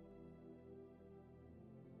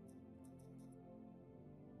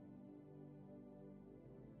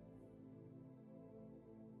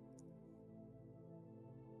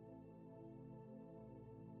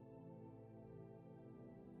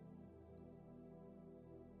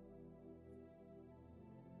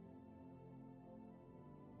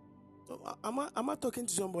 Am I talking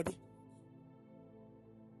to somebody?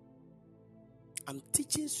 I'm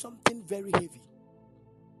teaching something very heavy.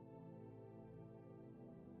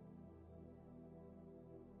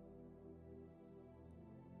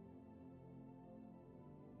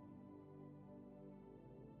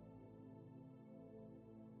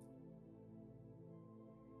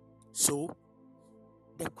 So,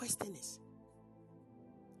 the question is,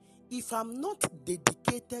 if I'm not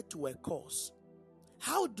dedicated to a cause,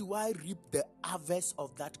 how do I reap the harvest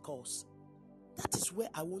of that cause? That is where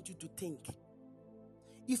I want you to think.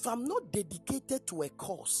 If I'm not dedicated to a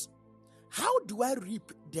cause, how do I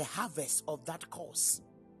reap the harvest of that cause?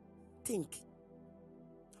 Think.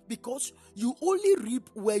 Because you only reap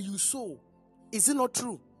where you sow. Is it not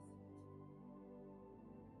true?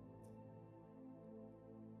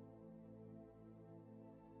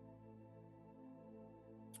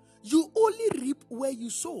 You only reap where you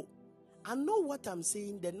sow. I know what I'm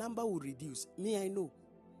saying, the number will reduce. Me, I know.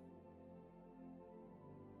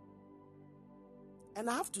 And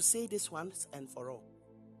I have to say this once and for all.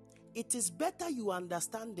 It is better you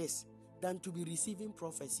understand this than to be receiving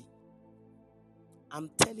prophecy.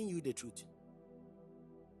 I'm telling you the truth.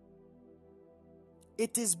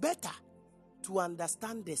 It is better to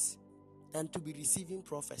understand this than to be receiving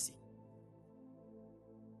prophecy.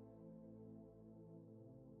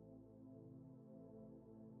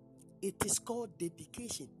 It is called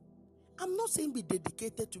dedication. I'm not saying be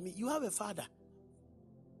dedicated to me. You have a father.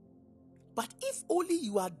 But if only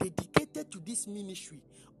you are dedicated to this ministry,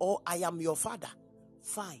 or I am your father,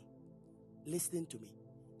 fine. Listen to me.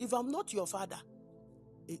 If I'm not your father,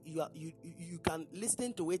 you can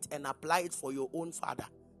listen to it and apply it for your own father.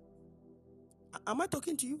 Am I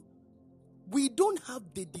talking to you? We don't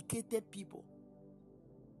have dedicated people.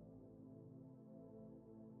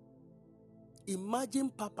 Imagine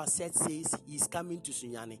Papa Seth says he's coming to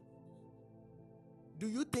Sunyani. Do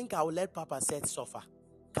you think I will let Papa Seth suffer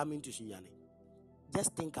coming to Sunyani?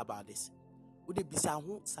 Just think about this.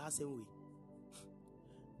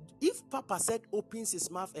 If Papa Seth opens his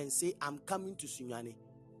mouth and say, I'm coming to Sunyani,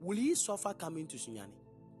 will he suffer coming to Sunyani?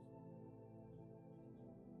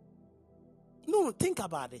 No, think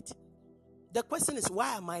about it. The question is,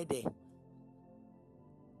 why am I there?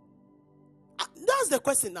 That's the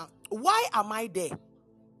question now. Why am I there?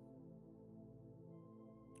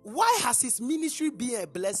 Why has his ministry been a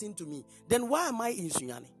blessing to me? Then why am I in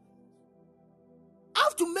Sunyani? I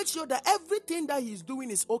have to make sure that everything that he's doing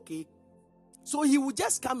is okay. So he will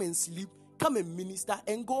just come and sleep, come and minister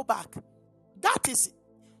and go back. That is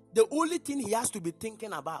the only thing he has to be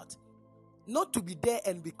thinking about. Not to be there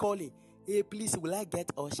and be calling, hey, please, will I get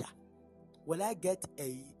usher? Will I get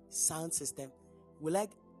a sound system? Will I...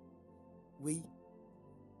 Wait.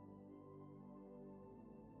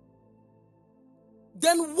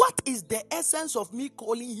 then what is the essence of me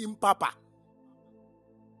calling him Papa?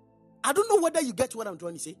 I don't know whether you get what I'm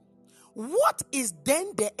trying to say. What is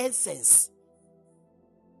then the essence?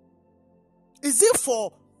 Is it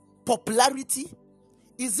for popularity?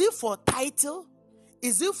 Is it for title?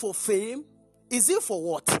 Is it for fame? Is it for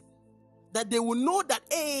what? That they will know that,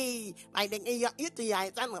 hey,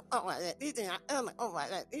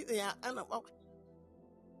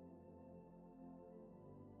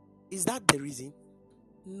 is that the reason?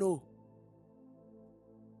 No.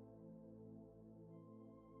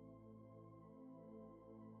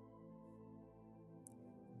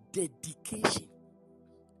 Dedication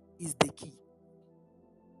is the key.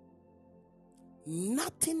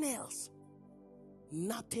 Nothing else,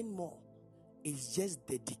 nothing more. It's just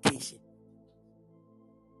dedication.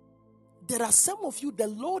 There are some of you, the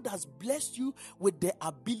Lord has blessed you with the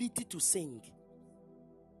ability to sing.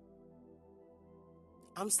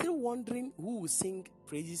 I'm still wondering who will sing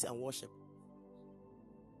praises and worship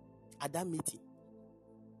at that meeting.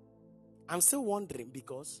 I'm still wondering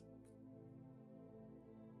because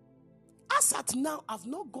as at now, I've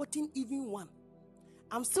not gotten even one.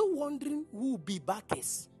 I'm still wondering who will be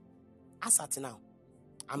backers. As at now,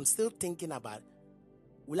 I'm still thinking about,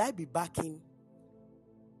 will I be backing?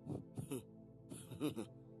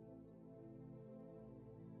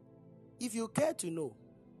 If you care to know,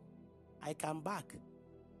 I can back.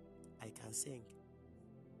 I can sing.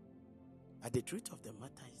 But the truth of the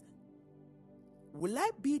matter is that, will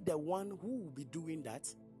I be the one who will be doing that?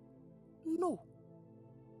 No.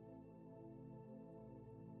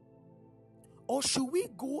 Or should we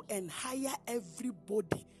go and hire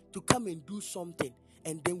everybody to come and do something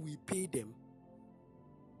and then we pay them?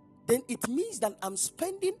 Then it means that I'm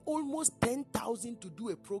spending almost 10,000 to do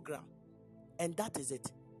a program. And that is it.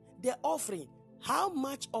 The offering, how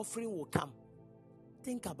much offering will come?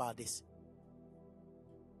 Think about this.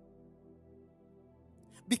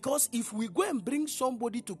 Because if we go and bring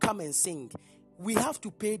somebody to come and sing, we have to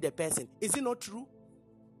pay the person. Is it not true?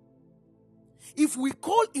 If we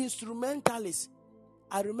call instrumentalists,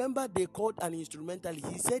 I remember they called an instrumentalist.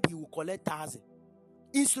 He said he will collect 1,000.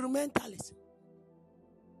 Instrumentalists.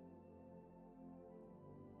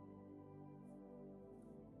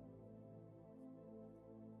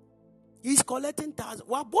 He's collecting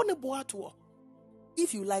 1,000.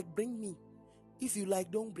 If you like, bring me. If you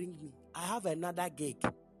like, don't bring me. I have another gig.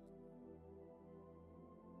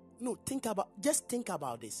 No, just think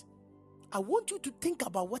about this. I want you to think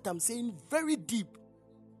about what I'm saying very deep.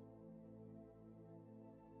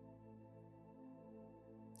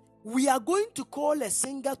 We are going to call a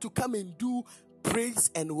singer to come and do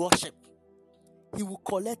praise and worship. He will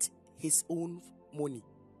collect his own money.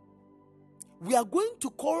 We are going to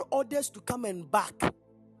call others to come and back.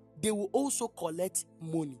 They will also collect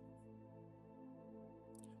money.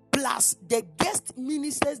 Plus the guest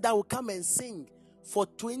ministers that will come and sing for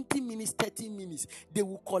 20 minutes, 30 minutes. They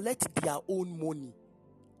will collect their own money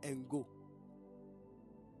and go.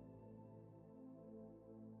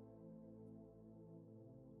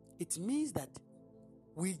 It means that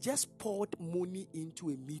we just poured money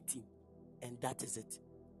into a meeting and that is it.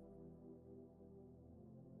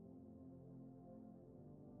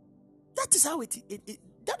 That is how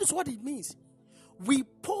that is what it means. We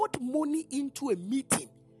poured money into a meeting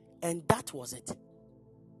and that was it.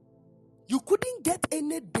 You couldn't get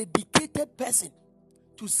any dedicated person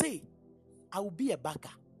to say, I will be a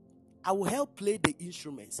backer. I will help play the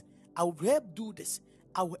instruments. I will help do this.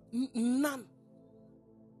 None.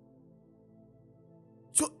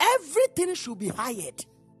 So everything should be hired.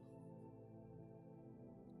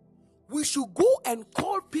 We should go and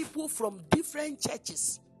call people from different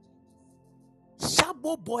churches.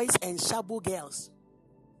 Shabo boys and shabo girls.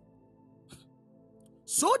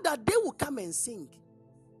 So that they will come and sing.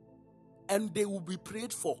 And they will be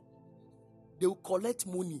prayed for. They will collect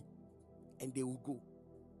money. And they will go.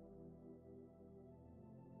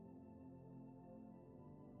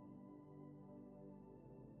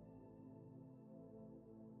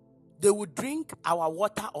 They will drink our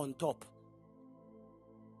water on top.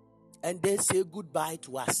 And they say goodbye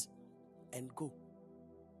to us. And go.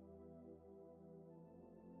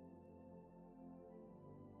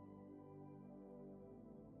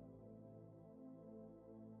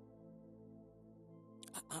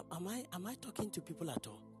 Am I talking to people at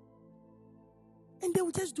all? And they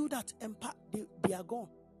will just do that and they are gone.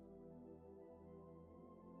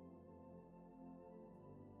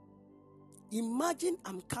 Imagine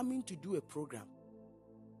I'm coming to do a program.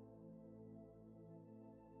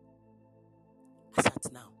 As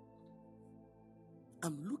at now,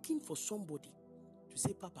 I'm looking for somebody to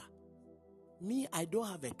say, Papa, me, I don't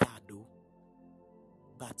have a car though.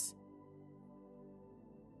 but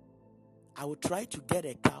I will try to get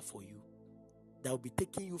a car for you that will be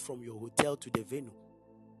taking you from your hotel to the venue.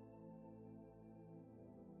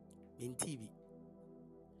 In TV.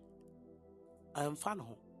 I'm fan.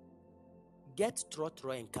 Get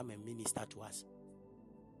Trotro and come and minister to us.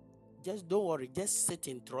 Just don't worry, just sit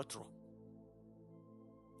in Trotro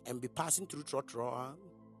and be passing through Trotro. Huh?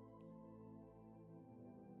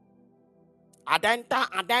 Adenta,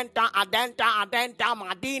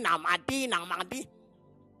 Madina.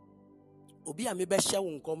 Obi a me be share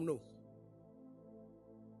won come no.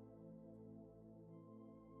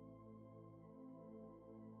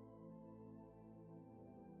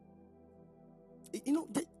 You know,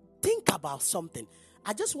 think about something.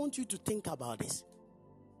 I just want you to think about this.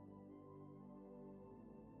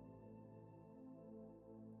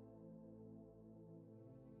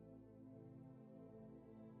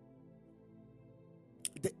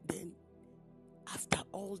 Then, after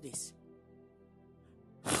all this,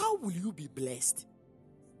 how will you be blessed?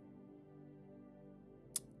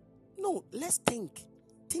 No, let's think.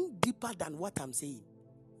 Think deeper than what I'm saying.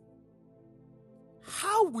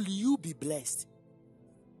 How will you be blessed?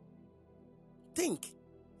 Think.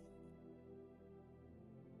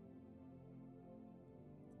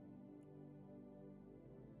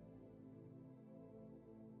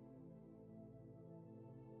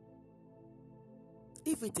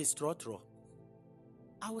 If it is Trotro,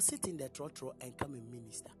 I will sit in the Trotro and come and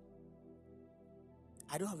minister.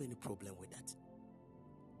 I don't have any problem with that.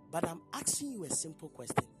 But I'm asking you a simple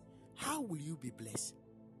question. How will you be blessed?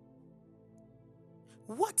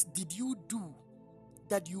 What did you do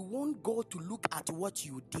that you want God to look at what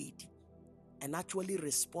you did and actually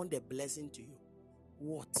respond a blessing to you?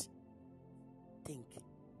 What? Think.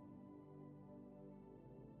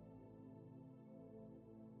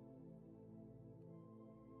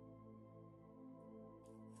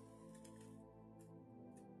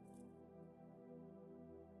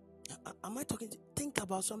 Am I talking? Think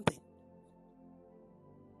about something.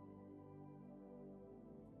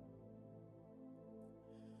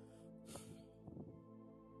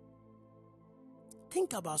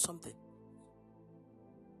 Think about something.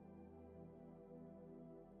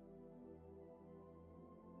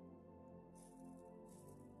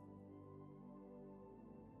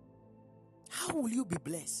 How will you be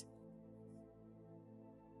blessed?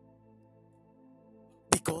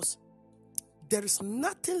 Because there is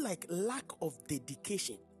nothing like lack of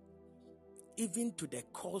dedication, even to the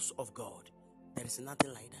cause of God. There is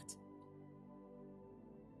nothing like that.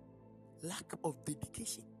 Lack of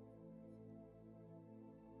dedication.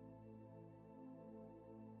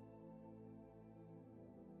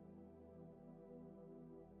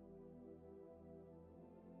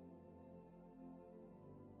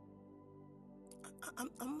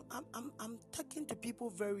 I'm talking to people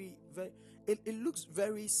very. It looks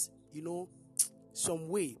very, some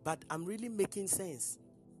way, but I'm really making sense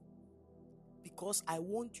because I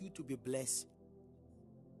want you to be blessed.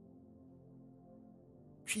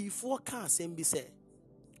 Three-four can't say be say,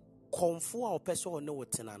 "Comfort our person or no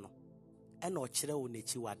tenano, and or chile o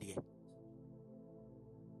nechi wadie."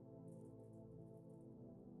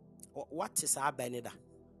 What is our beneda?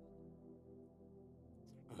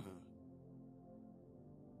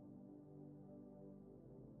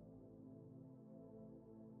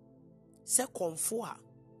 Say comfort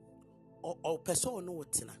or person no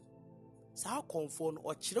tina. Say how comfort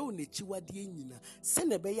or chile o nechi wadie nina. Say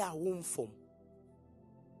nebe ya won form.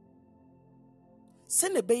 Say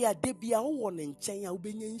nebe ya debi ya won nchen ya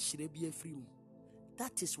ubenye nshire bi afri mu.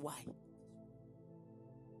 That is why.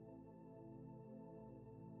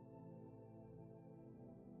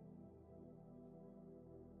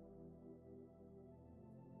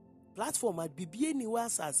 Platform at BBA ni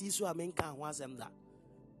was as isu amenka wasem da.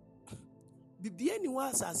 BBA ni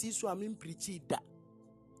was as isu amen preach da.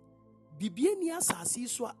 BBA ni as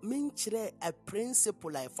isu amen chire a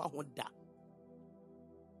principle I found da.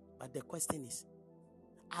 But the question is,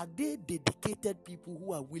 are they dedicated people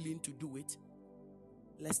who are willing to do it?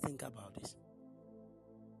 Let's think about this.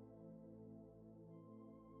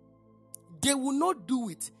 They will not do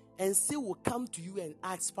it and still will come to you and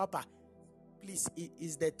ask, Papa, please,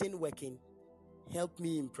 is the thing working? Help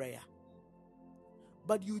me in prayer.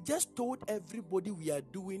 But you just told everybody we are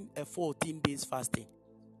doing a 14 days fasting.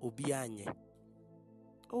 Obianye.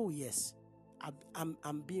 Oh yes,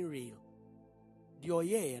 I'm being real. The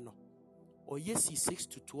oye no. Or yes, 6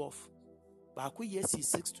 to 12. But yes,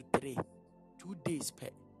 6 to 3. 2 days per.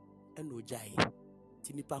 And no jai.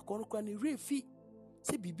 Tinipa kono kwani refi.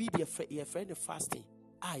 Say bibi your friend fasting.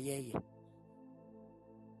 Yeah.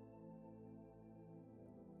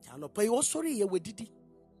 No pay was sorry ye we did.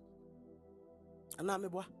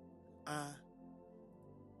 Anamebwa.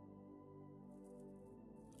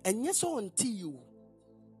 And yes, until you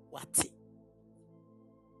what?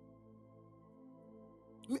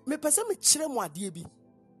 Me person me chire mo ade bi.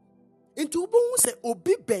 Enti wo bon se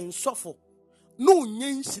obi ben sofo. No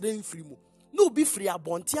nye nhire mfiri mu. No obi firi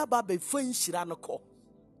abonte aba be fa nhira no ko.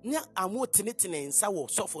 Nya amo tenetene nsa wo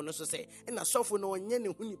sofo no so se. Na sofo no onye ne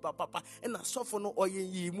huni papa. Na sofo no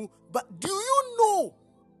oyenyi mu. But do you know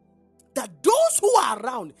that those who are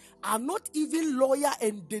around are not even loyal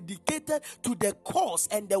and dedicated to the cause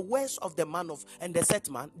and the words of the man of and the set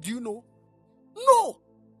man? Do you know? No.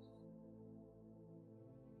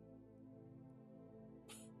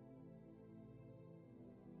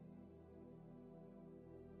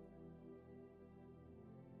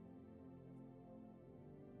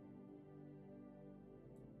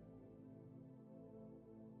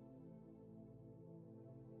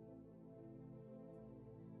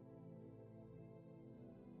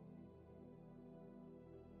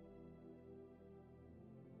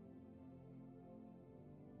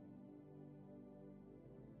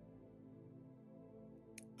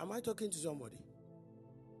 Am I talking to somebody?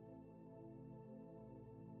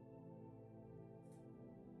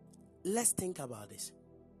 Let's think about this.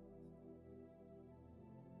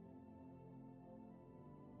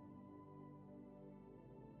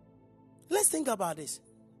 Let's think about this.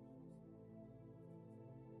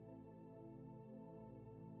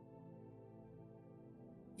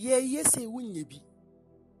 Yes, wunye bi.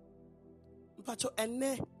 Mpacho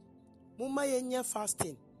enne mumma yenye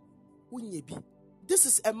fasting. Wunye bi. This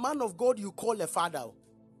is a man of God you call a father.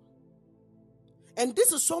 And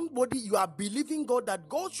this is somebody you are believing God that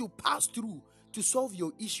God should pass through to solve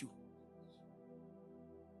your issue.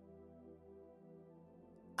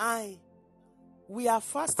 We are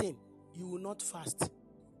fasting. You will not fast.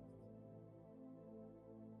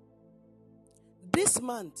 This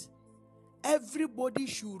month, everybody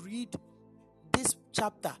should read this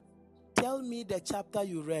chapter. Tell me the chapter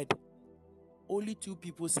you read. Only 2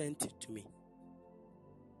 people sent it to me.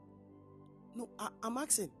 No, I'm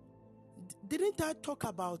asking. Didn't I talk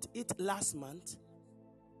about it last month?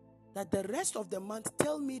 That the rest of the month,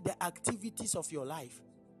 tell me the activities of your life.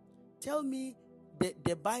 Tell me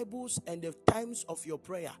the Bibles and the times of your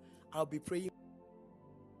prayer. I'll be praying.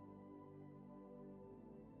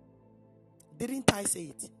 Didn't I say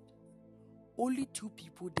it? Only 2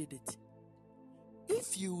 people did it.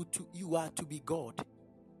 If you are to be God,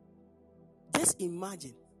 just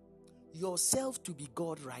imagine yourself to be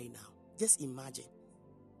God right now. Just imagine.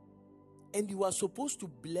 And you are supposed to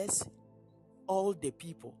bless all the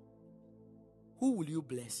people. Who will you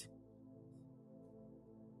bless?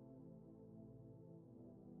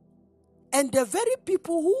 And the very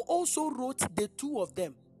people who also wrote the 2 of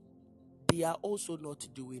them, they are also not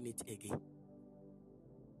doing it again.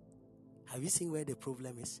 Have you seen where the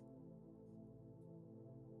problem is?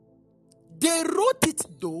 They wrote it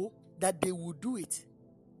though that they would do it.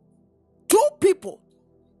 2 people,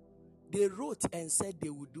 they wrote and said they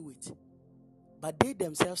would do it. But they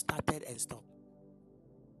themselves started and stopped.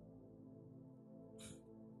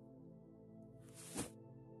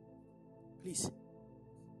 Please.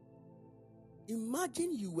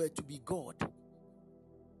 Imagine you were to be God.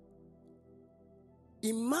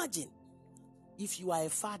 Imagine if you are a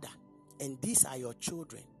father and these are your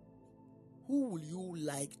children. Who will you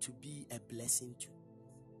like to be a blessing to?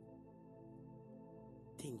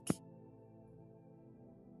 Think.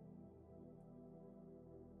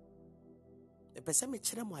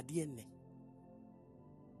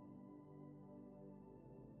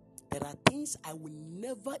 There are things I will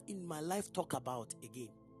never in my life talk about again.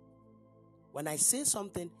 When I say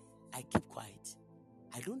something, I keep quiet.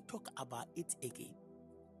 I don't talk about it again.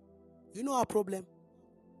 You know our problem?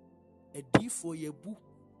 A D for your boo.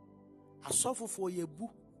 A suffer for your boo.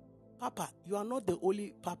 Papa, you are not the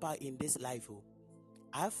only papa in this life. Oh.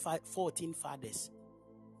 I have 14 fathers.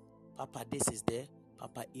 Papa this is there.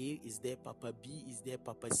 Papa A is there. Papa B is there.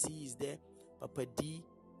 Papa C is there. Papa D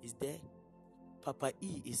is there. Papa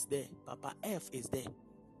E is there. Papa F is there.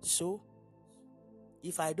 So,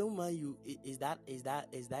 if I don't mind you, is that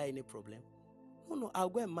any problem? No, I'll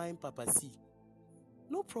go and mind Papa C.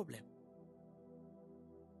 No problem.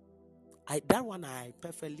 That one I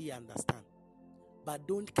perfectly understand. But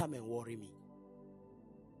don't come and worry me.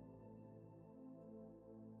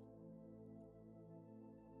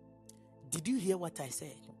 Did you hear what I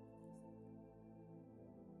said?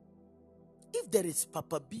 If there is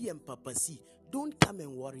Papa B and Papa C, don't come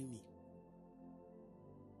and worry me.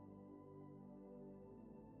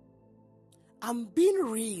 I'm being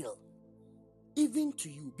real, even to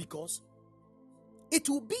you, because it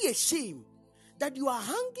will be a shame that you are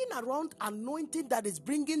hanging around anointing that is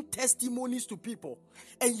bringing testimonies to people,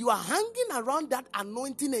 and you are hanging around that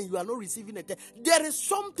anointing and you are not receiving it, there is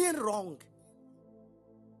something wrong.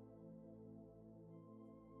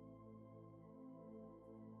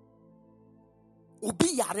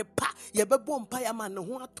 Obi yare pa yebebo mpa ya man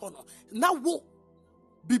ho atono na wo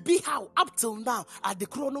bibi how up till now at the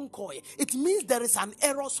chronon koi. It means there is an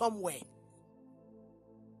error somewhere.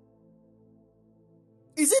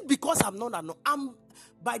 Is it because I'm not anointed? I'm,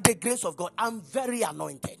 by the grace of God, I'm very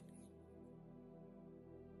anointed.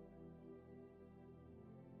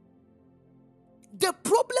 The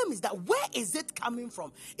problem is that where is it coming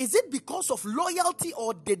from? Is it because of loyalty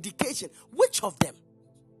or dedication? Which of them?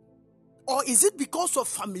 Or is it because of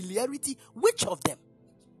familiarity? Which of them?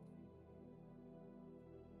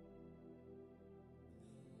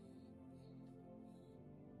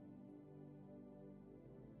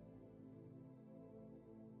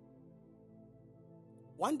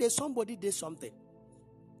 One day somebody did something.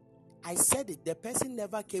 I said it. The person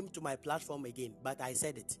never came to my platform again, but I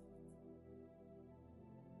said it.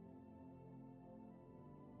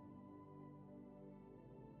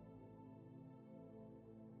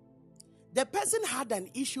 The person had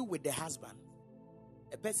an issue with the husband.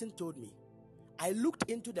 A person told me. I looked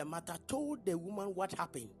into the matter, told the woman what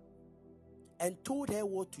happened, and told her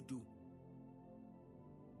what to do.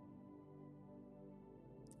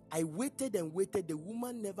 I waited and waited. The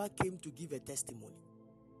woman never came to give a testimony.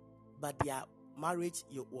 But their marriage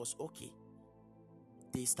was okay.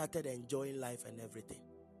 They started enjoying life and everything.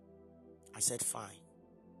 I said, fine.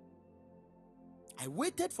 I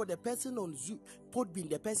waited for the person on Podbean.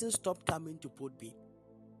 The person stopped coming to Podbean.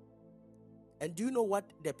 And do you know what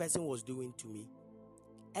the person was doing to me?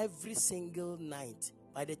 Every single night,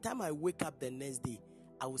 by the time I wake up the next day,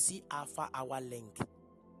 I will see Alpha Hour link.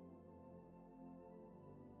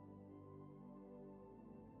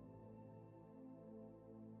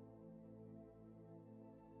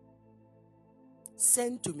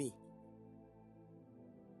 Sent to me.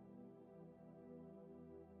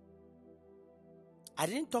 I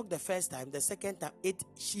didn't talk the first time. The second time,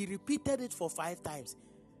 she repeated it for 5 times.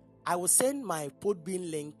 I will send my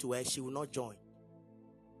Podbean link to her. She will not join.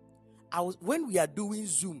 When we are doing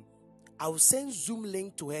Zoom, I will send Zoom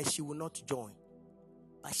link to her. She will not join.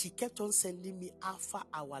 But she kept on sending me Alpha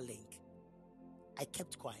Hour link. I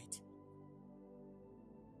kept quiet.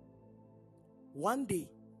 One day,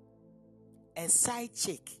 a side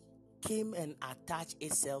chick came and attached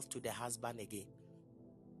itself to the husband again.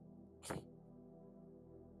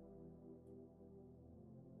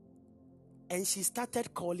 And she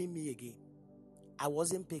started calling me again. I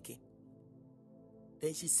wasn't picking.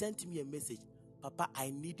 Then she sent me a message. Papa, I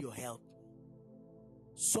need your help.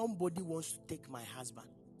 Somebody wants to take my husband.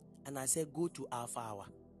 And I said, go to Alpha Hour.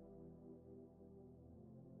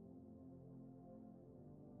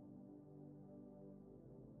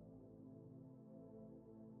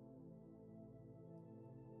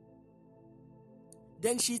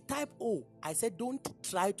 Then she typed, oh, I said, don't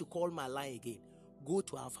try to call my line again. Go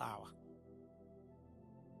to Alpha Hour.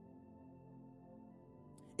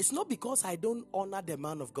 It's not because I don't honor the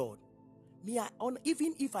man of God. Me, I honor,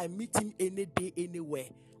 even if I meet him any day, anywhere,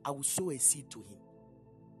 I will sow a seed to him.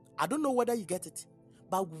 I don't know whether you get it.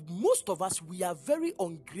 But most of us, we are very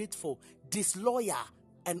ungrateful, disloyal,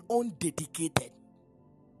 and undedicated.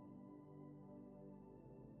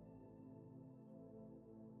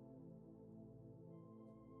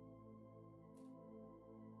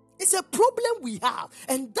 It's a problem we have,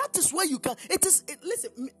 and that is where you can.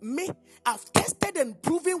 Listen, me, I've tested and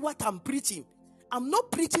proven what I'm preaching. I'm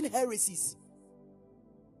not preaching heresies.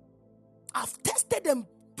 I've tested and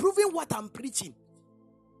proven what I'm preaching.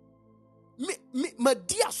 But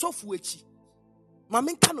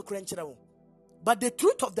the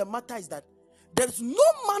truth of the matter is that there's no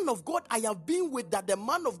man of God I have been with that the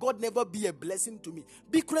man of God never be a blessing to me.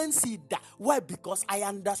 Why? Because I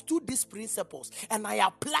understood these principles and I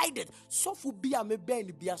applied it. Sofu bia me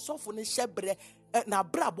ben bia sofu ne shebre na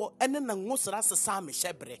brabo ene na ngosra sesa me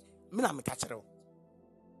shebre. Me na me ka kire wo.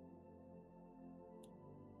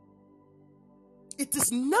 It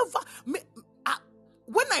is never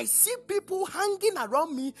when I see people hanging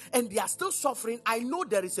around me and they are still suffering, I know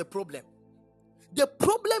there is a problem. The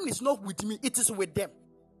problem is not with me, it is with them.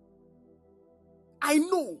 I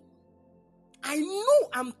know,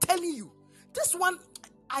 I'm telling you. This one,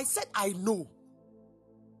 I said I know.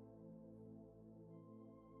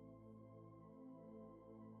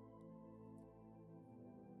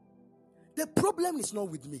 The problem is not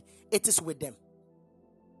with me, it is with them.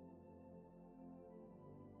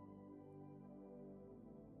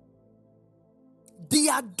 They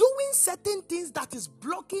are doing certain things that is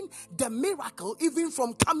blocking the miracle even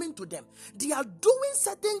from coming to them. They are doing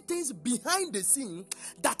certain things behind the scene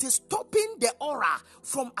that is stopping the aura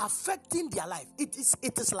from affecting their life. It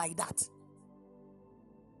is like that.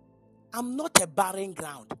 I'm not a barren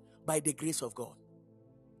ground by the grace of God.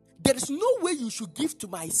 There is no way you should give to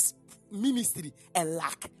my ministry and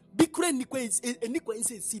lack. There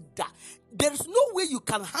is no way you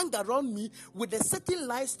can hang around me with a certain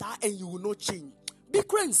lifestyle and you will not change. This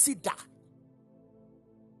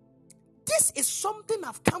is something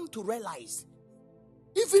I've come to realize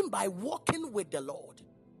even by walking with the Lord.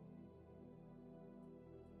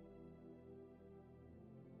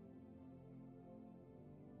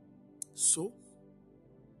 So,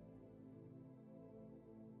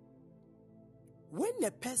 when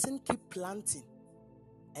a person keep planting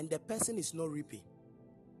and the person is not reaping,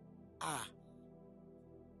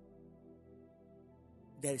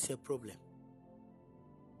 there is a problem.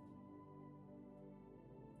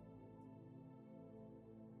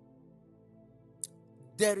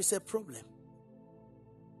 There is a problem.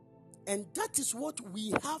 And that is what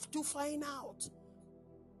we have to find out.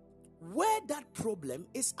 Where that problem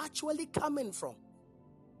is actually coming from.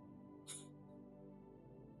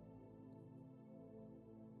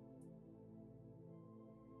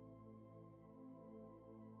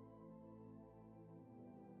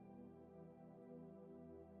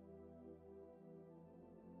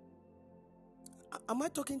 Am I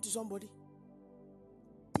talking to somebody?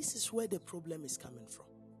 This is where the problem is coming from.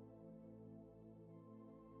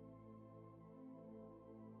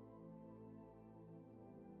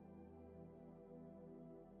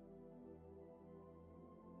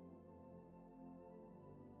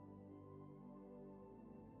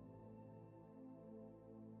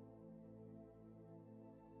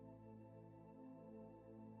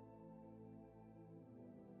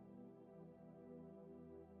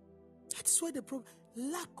 That's where the problem,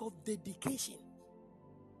 lack of dedication,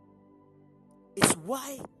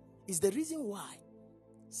 is the reason why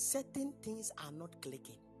certain things are not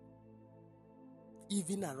clicking.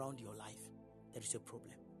 Even around your life, there is a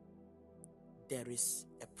problem. There is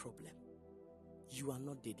a problem. You are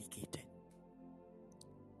not dedicated.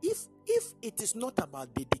 If it is not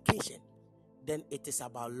about dedication, then it is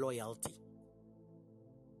about loyalty.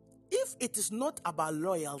 If it is not about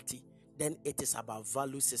loyalty, then it is about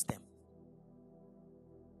value system.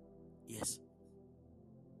 Yes.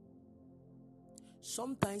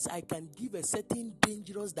 Sometimes I can give a certain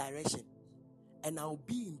dangerous direction and I'll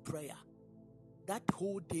be in prayer. That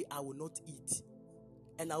whole day I will not eat.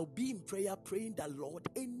 And I'll be in prayer praying that, Lord,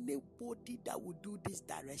 anybody that will do this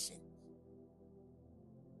direction.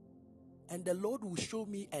 And the Lord will show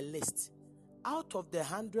me a list. Out of the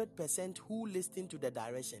 100% who listened to the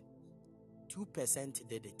direction, 2%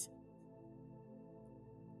 did it.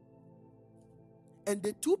 And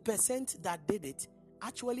the 2% that did it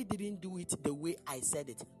actually didn't do it the way I said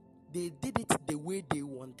it. They did it the way they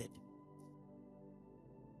wanted.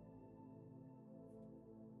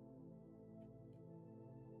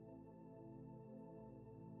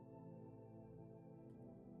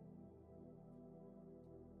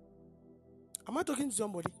 Am I talking to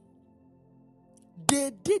somebody?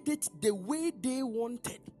 They did it the way they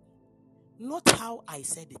wanted, not how I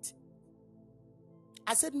said it.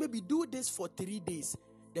 I said maybe do this for 3 days.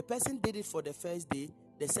 The person did it for the first day.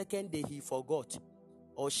 The second day he forgot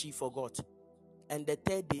or she forgot. And the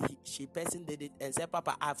third day person did it and said,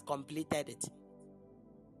 Papa, I've completed it.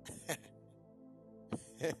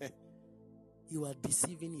 You are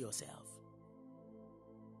deceiving yourself.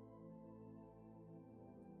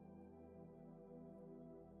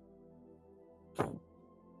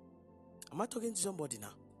 Am I talking to somebody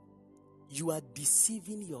now? You are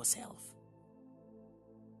deceiving yourself.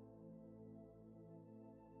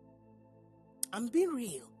 I'm being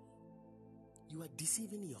real. You are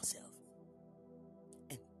deceiving yourself.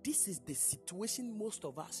 And this is the situation most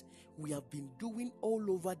of us, we have been doing all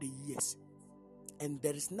over the years. And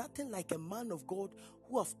there is nothing like a man of God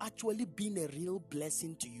who have actually been a real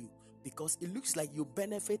blessing to you. Because it looks like you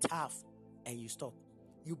benefit half and you stop.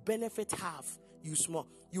 You benefit half, you small.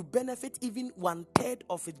 You benefit even 1/3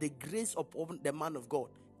 of the grace upon the man of God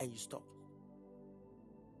and you stop.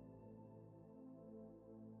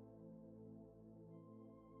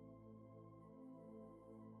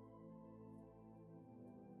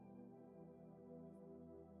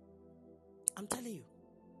 I'm telling you,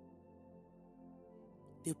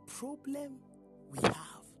 the problem we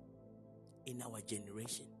have in our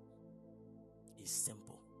generation is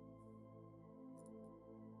simple.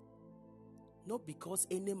 Not because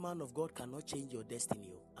any man of God cannot change your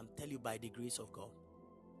destiny. I'm telling you by the grace of God.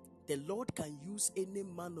 The Lord can use any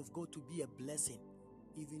man of God to be a blessing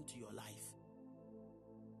even to your life.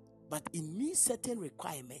 But it meets certain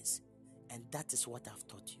requirements, and that is what I've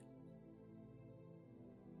taught you.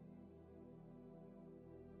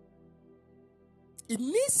 It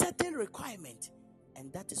needs certain requirement,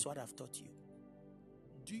 and that is what I've taught you.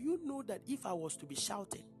 Do you know that if I was to be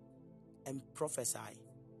shouting and prophesy,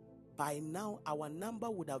 by now our number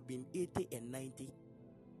would have been 80 and 90?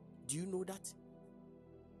 Do you know that?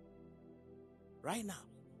 Right now,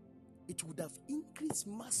 it would have increased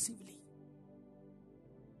massively.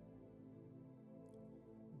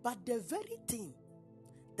 But the very thing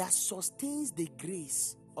that sustains the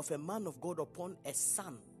grace of a man of God upon a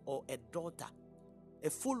son or a daughter, a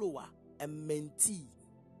follower, a mentee,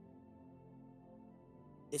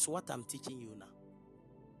 is what I'm teaching you now.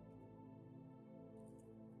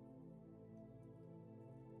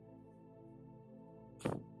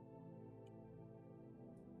 I'm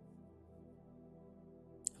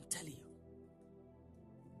telling you.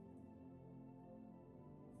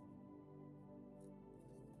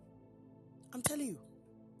 I'm telling you.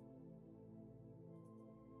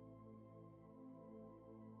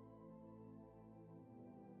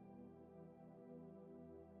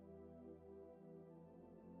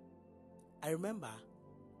 I remember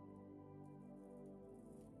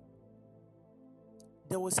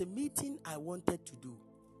there was a meeting I wanted to do.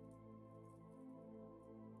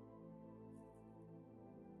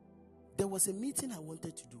 There was a meeting I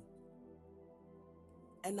wanted to do.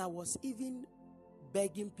 And I was even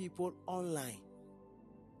begging people online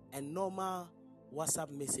and normal WhatsApp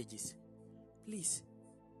messages. Please,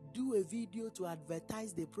 do a video to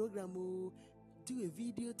advertise the program. Do a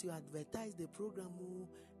video to advertise the program.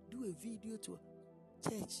 Do a video to...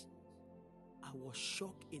 Church, I was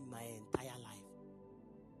shocked in my entire life.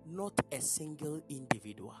 Not a single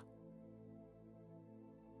individual.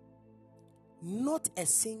 Not a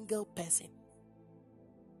single person.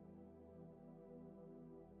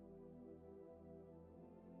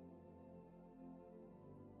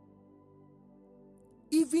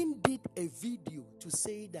 Even did a video to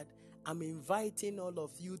say that I'm inviting all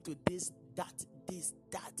of you to this, that.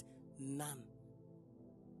 None.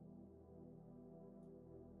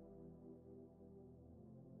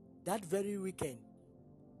 That very weekend,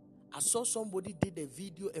 I saw somebody did a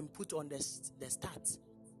video and put on the stats.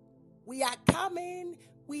 We are coming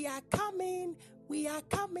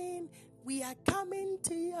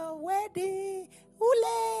to your wedding. Ule.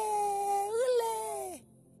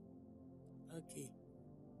 Okay.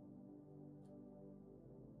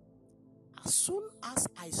 As soon as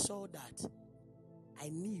I saw that, I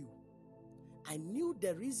knew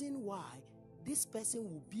the reason why this person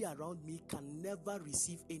will be around me can never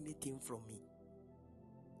receive anything from me.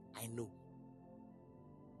 I know.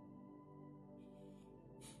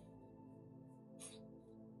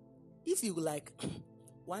 If you like,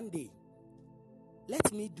 one day,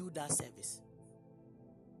 let me do that service.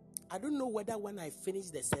 I don't know whether when I finish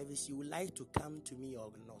the service, you would like to come to me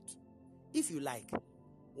or not. If you like,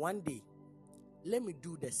 one day, let me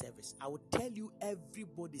do the service. I will tell you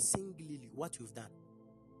everybody singularly what you've done.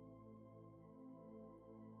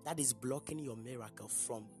 That is blocking your miracle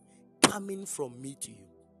from coming from me to you.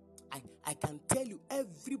 I can tell you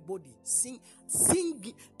everybody, sing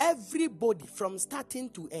everybody from starting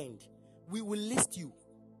to end. We will list you.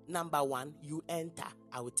 Number 1, you enter,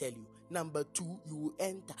 I will tell you. Number 2, you will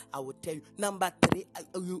enter, I will tell you. Number 3,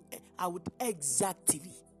 I would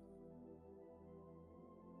exactly.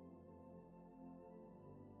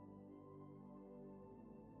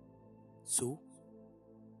 So,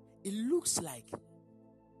 it looks like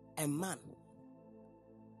a man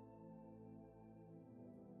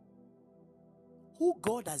who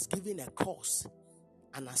God has given a course,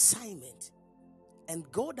 an assignment, and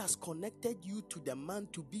God has connected you to the man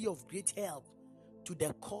to be of great help to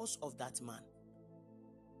the cause of that man.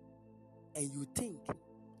 And you think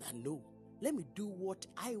that no, let me do what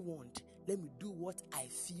I want. Let me do what I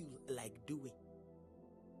feel like doing.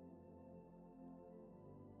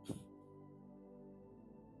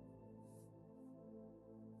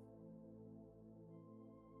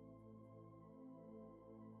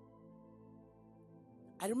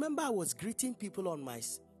 I remember I was greeting people on my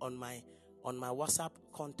WhatsApp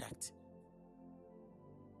contact.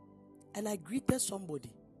 And I greeted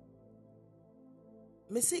somebody.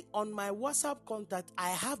 Me see, on my WhatsApp contact, I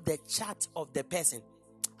have the chat of the person.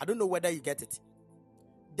 I don't know whether you get it.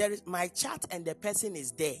 There is my chat and the person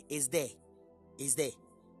is there.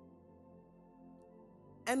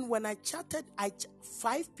 And when I chatted,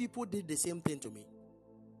 5 people did the same thing to me.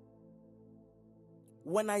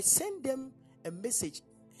 When I send them a message,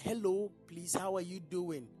 hello, please, how are you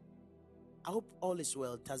doing? I hope all is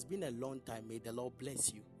well. It has been a long time. May the Lord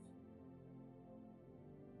bless you.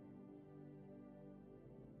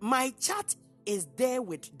 My chat is there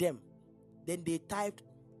with them. Then they typed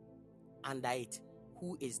under it,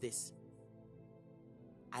 who is this?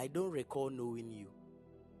 I don't recall knowing you.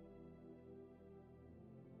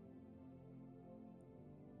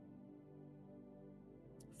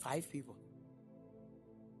 Five people.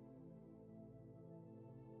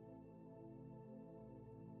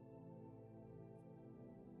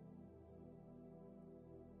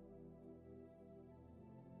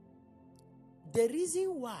 The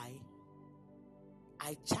reason why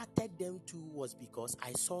I chatted them too was because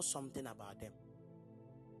I saw something about them.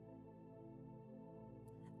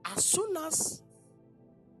 As soon as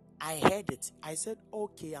I heard it, I said,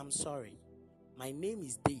 okay, I'm sorry. My name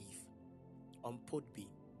is Dave on Podbean.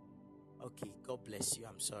 Okay, God bless you.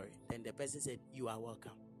 I'm sorry. Then the person said, you are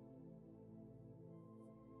welcome.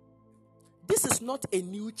 This is not a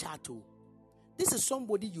new chat. This is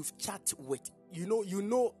somebody you've chatted with.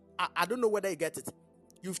 I don't know whether you get it.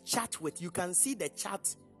 You've chatted with. You can see the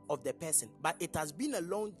chat of the person. But it has been a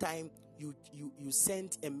long time you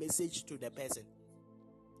sent a message to the person.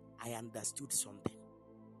 I understood something.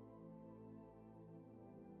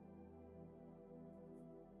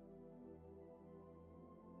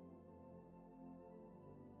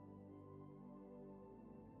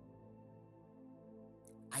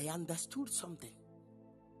 I understood something.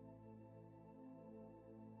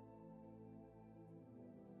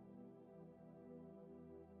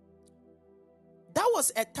 That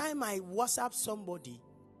was a time I WhatsApped somebody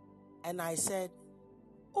and I said,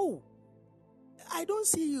 oh, I don't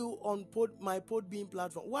see you on my Podbean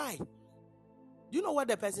platform. Why? Do you know what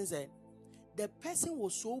the person said? The person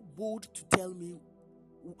was so bold to tell me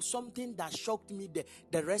something that shocked me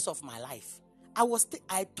the rest of my life.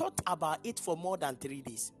 I thought about it for more than 3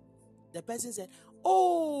 days. The person said,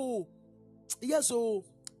 oh, yeah, so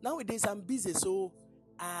nowadays I'm busy, so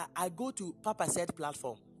I go to Papa Said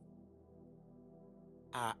platform.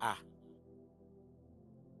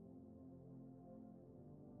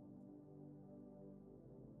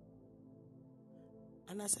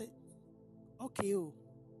 And I said, okay, oh.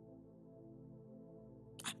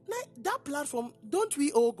 Now, that platform, don't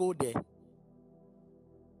we all go there?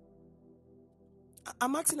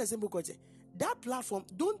 I'm asking a simple question. That platform,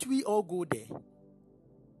 don't we all go there?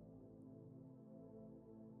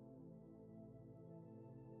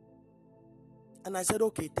 And I said,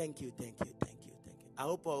 okay, thank you. I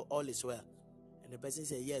hope all is well. And the person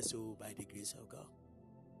said, yes, so by the grace of God.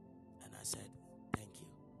 And I said, thank you.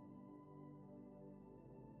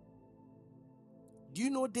 Do you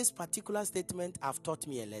know this particular statement have taught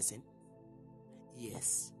me a lesson?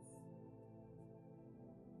 Yes.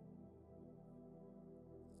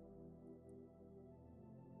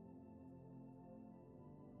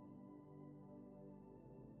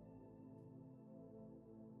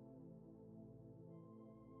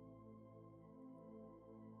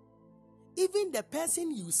 Even the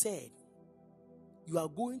person you said you are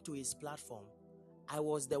going to his platform, I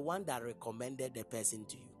was the one that recommended the person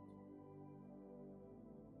to you.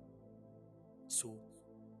 So,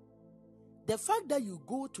 the fact that you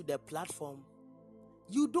go to the platform,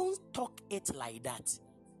 you don't talk it like that.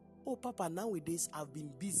 Oh, Papa, nowadays I've been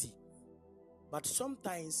busy. But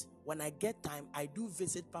sometimes when I get time, I do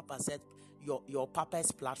visit Papa Said, your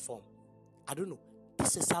Papa's platform. I don't know.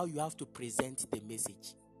 This is how you have to present the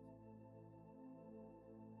message.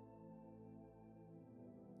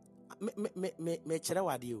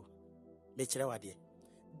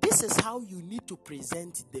 This is how you need to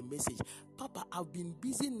present the message. Papa, I've been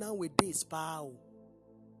busy nowadays, pal.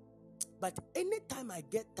 But anytime I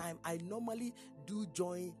get time, I normally do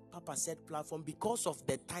join Papa Said platform because of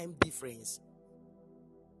the time difference.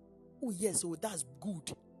 Oh yes, so that's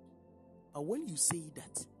good. But when you say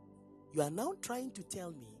that, you are now trying to tell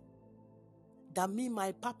me that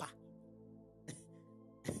my Papa,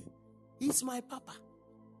 he's my Papa.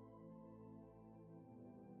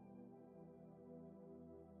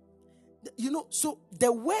 So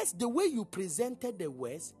the words, the way you presented the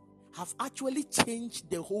words, have actually changed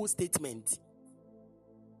the whole statement.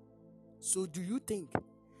 So do you think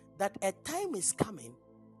that a time is coming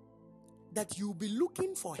that you'll be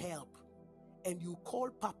looking for help and you call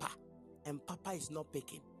Papa and Papa is not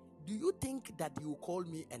picking? Do you think that you call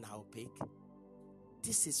me and I'll pick?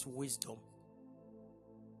 This is wisdom.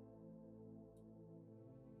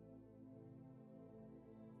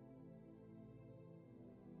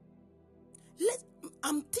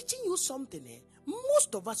 I'm teaching you something.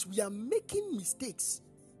 Most of us, we are making mistakes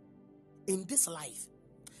in this life.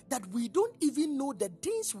 that we don't even know the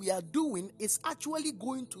things we are doing is actually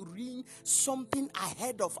going to bring something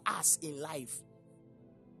ahead of us in life.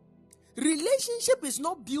 Relationship is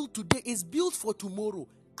not built today, it's built for tomorrow.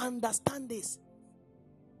 Understand this.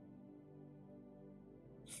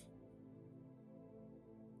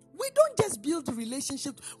 We don't just build a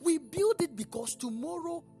relationship, we build it because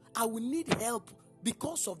tomorrow I will need help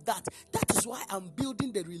because of that. That is why I'm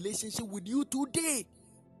building the relationship with you today.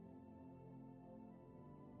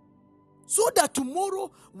 So that tomorrow,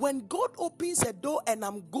 when God opens a door and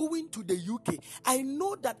I'm going to the UK, I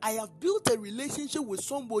know that I have built a relationship with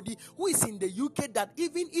somebody who is in the UK, that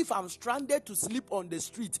even if I'm stranded to sleep on the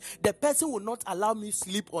street, the person will not allow me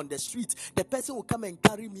sleep on the street. The person will come and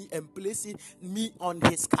carry me and place me on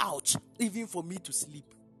his couch, even for me to sleep.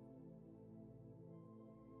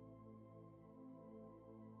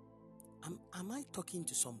 Am I talking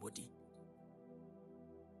to somebody?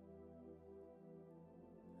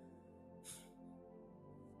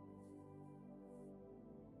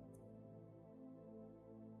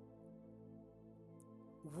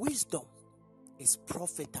 Wisdom is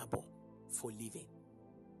profitable for living.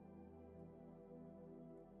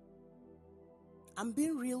 I'm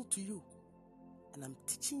being real to you, and I'm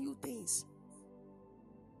teaching you things.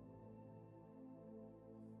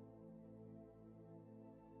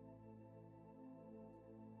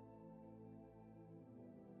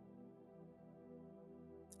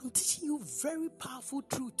 I'm teaching you very powerful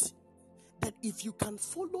truth that if you can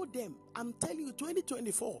follow them, I'm telling you,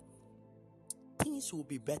 2024, things will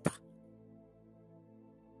be better.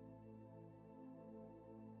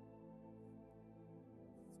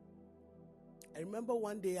 I remember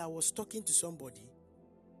one day I was talking to somebody,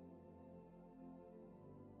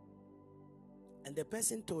 and the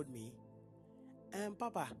person told me,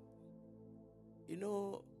 Papa,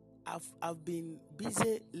 I've been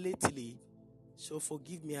busy lately, so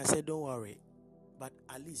forgive me. I said, don't worry, but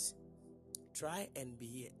at least try and be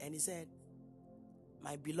here. And he said,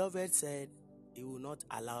 my beloved said he will not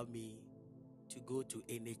allow me to go to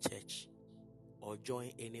any church or join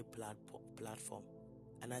any platform.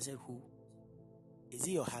 And I said, who? Is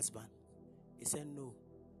he your husband? He said, no.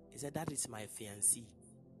 He said, that is my fiancé.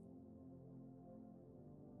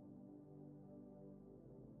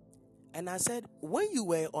 And I said, when you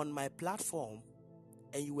were on my platform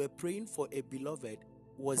and you were praying for a beloved,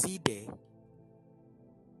 was he there?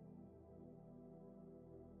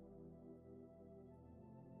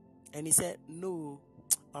 And he said, no,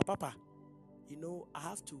 but Papa, I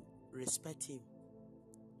have to respect him.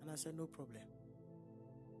 And I said, no problem.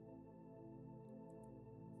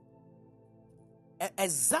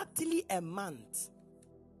 Exactly a month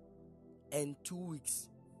and 2 weeks,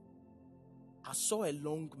 I saw a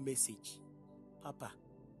long message. Papa,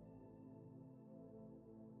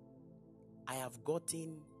 I have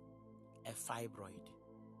gotten a fibroid.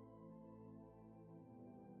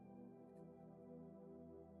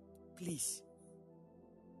 Please,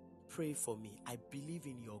 pray for me. I believe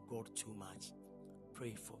in your God too much.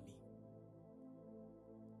 Pray for me.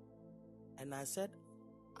 And I said,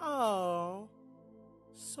 oh,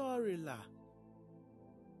 sorry la.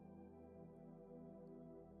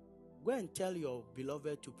 Go and tell your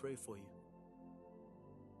beloved to pray for you,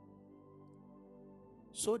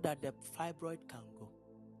 so that the fibroid can go.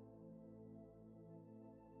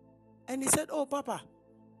 And he said, oh, Papa,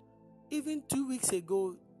 even 2 weeks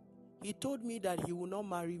ago, he told me that he will not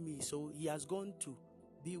marry me, so he has gone to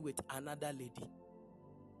be with another lady.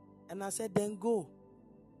 And I said, then go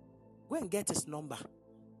and get his number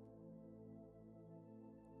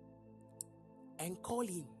and call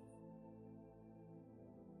him.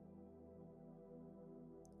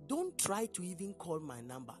 Don't try to even call my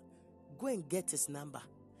number. Go and get his number.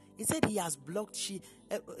 He said he has blocked.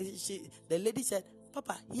 The lady said,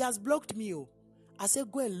 Papa, he has blocked me. Oh. I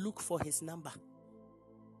said, go and look for his number.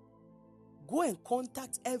 Go and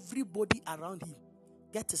contact everybody around him.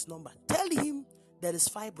 Get his number. Tell him there is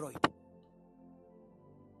fibroid.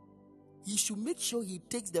 He should make sure he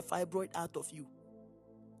takes the fibroid out of you.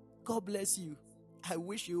 God bless you. I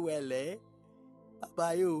wish you well, eh?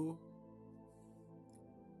 Bye-bye. Oh.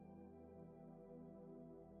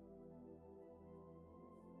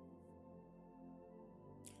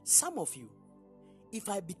 Some of you, if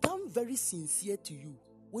I become very sincere to you,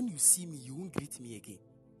 when you see me, you won't greet me again.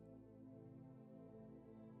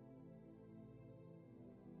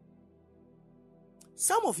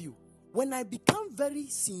 Some of you, when I become very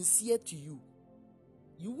sincere to you,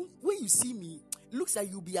 when you see me, it looks like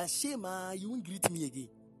you'll be ashamed, you won't greet me again.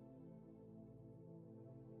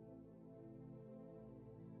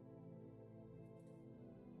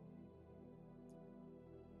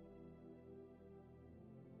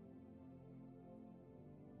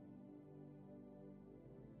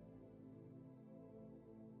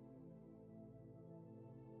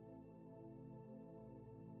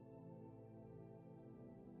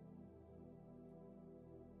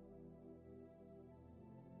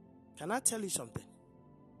 Can I tell you something?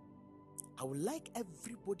 I would like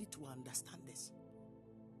everybody to understand this.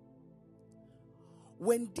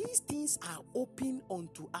 When these things are open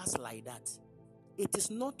unto us like that, it is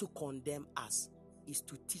not to condemn us, it's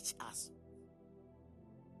to teach us.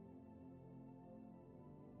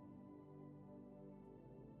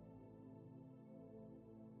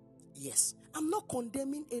 Yes, I'm not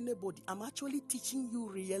condemning anybody. I'm actually teaching you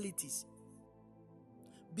realities.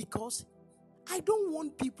 Because I don't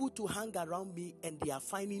want people to hang around me and they are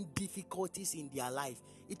finding difficulties in their life.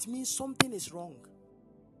 It means something is wrong.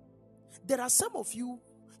 There are some of you,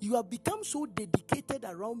 you have become so dedicated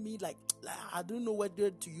around me, like I don't know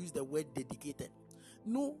whether to use the word dedicated.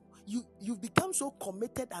 No, you've become so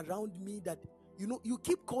committed around me that you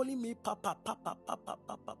keep calling me Papa, Papa, Papa,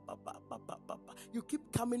 Papa, Papa, Papa, Papa. You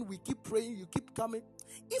keep coming, we keep praying, you keep coming.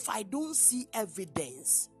 If I don't see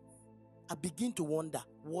evidence, I begin to wonder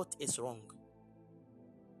what is wrong.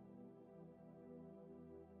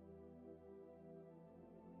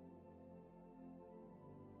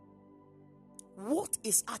 What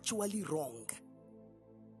is actually wrong?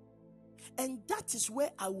 And that is where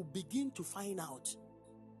I will begin to find out.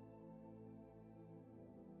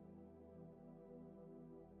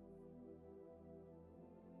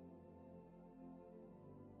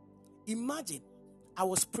 Imagine, I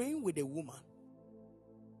was praying with a woman.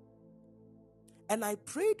 And I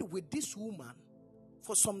prayed with this woman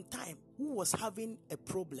for some time who was having a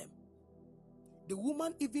problem. The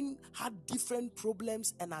woman even had different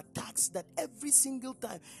problems and attacks that every single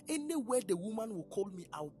time, anywhere the woman will call me,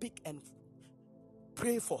 I'll pick and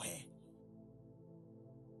pray for her.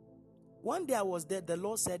 One day I was there, the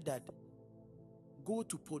Lord said that, go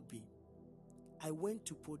to Podbean. I went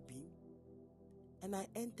to Podbean and I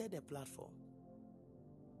entered a platform.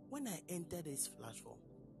 When I entered this platform,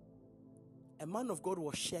 a man of God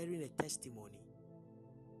was sharing a testimony.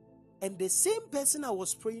 And the same person I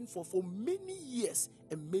was praying for many years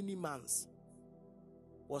and many months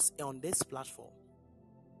was on this platform.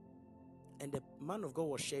 And the man of God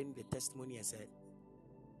was sharing the testimony and said,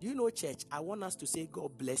 do you know, church, I want us to say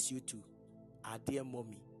God bless you too, our dear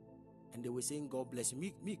mommy. And they were saying God bless you.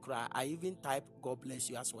 Me cry. I even type God bless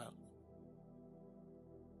you as well.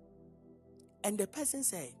 And the person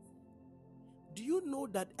said, do you know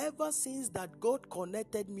that ever since that God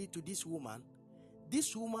connected me to this woman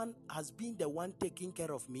has been the one taking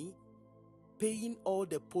care of me, paying all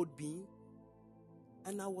the Podbean?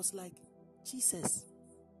 And I was like, Jesus.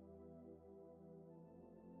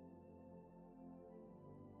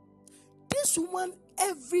 This woman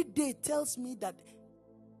every day tells me that,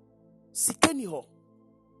 Sikeniho,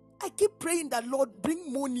 I keep praying that, Lord,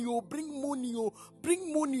 bring money, bring money,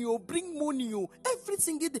 bring money, bring money. Every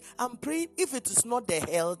single day I'm praying. If it is not the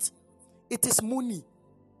health, it is money.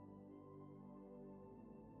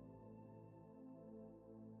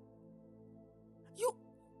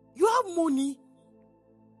 You have money.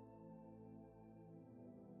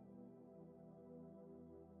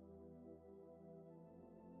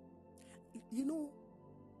 You know,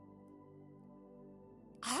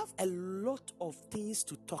 I have a lot of things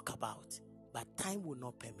to talk about, but time will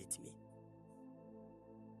not permit me.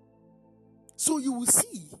 So you will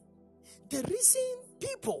see the reason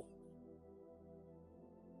people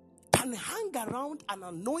can hang around an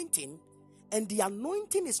anointing and the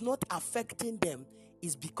anointing is not affecting them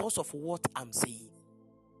is because of what I'm saying.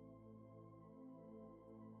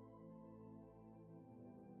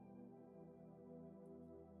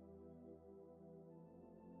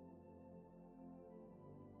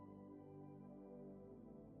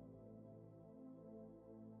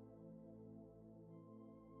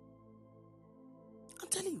 I'm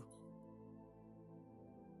telling you.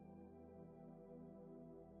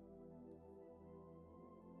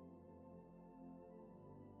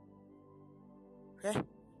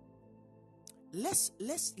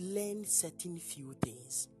 Let's learn certain few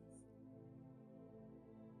things.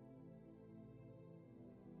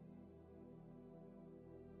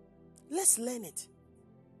 Let's learn it.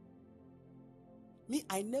 Me,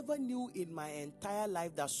 I never knew in my entire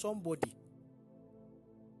life that somebody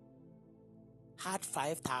had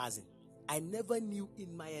 5,000. I never knew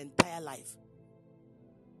in my entire life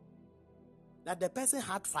that the person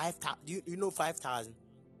had 5,000. You know 5,000?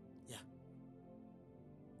 Yeah.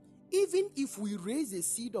 Even if we raise a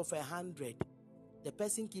seed of 100, the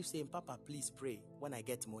person keeps saying, Papa, please pray. When I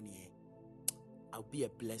get money here, I'll be a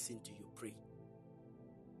blessing to you. Pray.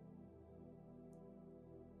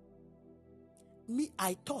 Me,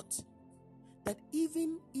 I thought that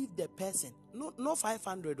even if the person, not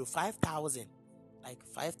 500 or 5,000, like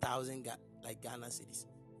 5,000 like Ghana cedis.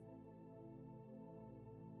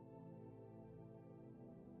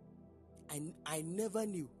 I never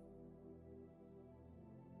knew.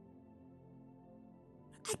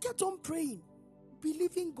 I kept on praying,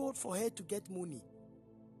 believing God for her to get money.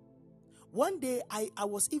 One day, I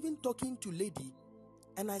was even talking to lady,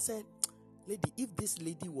 and I said, lady, if this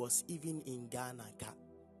lady was even in Ghana,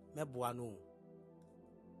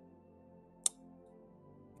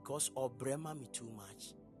 because of Brema me too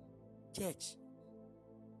much. Church,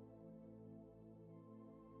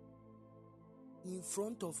 in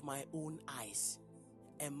front of my own eyes,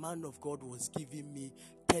 a man of God was telling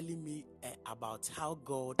me about how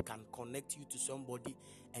God can connect you to somebody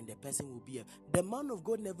and the person will be the man of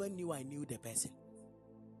God never knew I knew the person.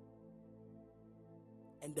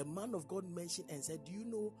 And the man of God mentioned and said, do you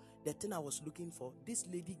know the thing I was looking for? This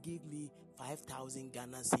lady gave me 5,000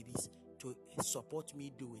 Ghana cedis to support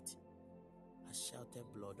me do it. I shouted,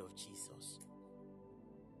 blood of Jesus.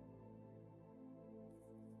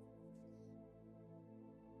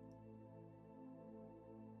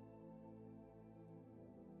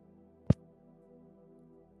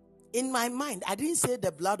 In my mind, I didn't say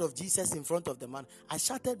the blood of Jesus in front of the man. I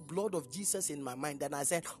shouted blood of Jesus in my mind. And I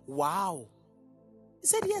said, wow. He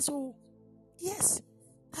said, yes, oh, yes,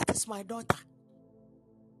 that is my daughter.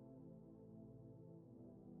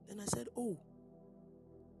 Then I said, oh,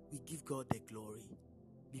 we give God the glory.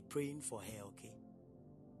 Be praying for her, okay?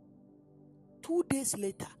 2 days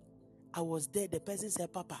later, I was there. The person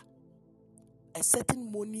said, Papa, a certain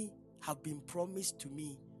money have been promised to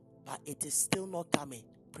me, but it is still not coming.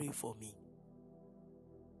 Pray for me.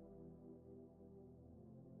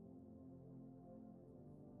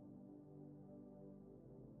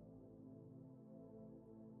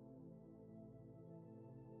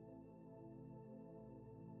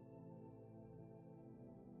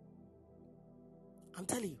 I'm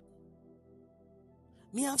telling you.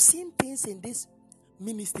 Me, I've seen things in this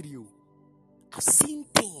ministry. I've seen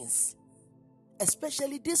things.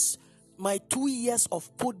 Especially this, my 2 years of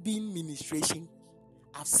Podbean ministration.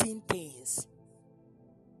 I've seen things.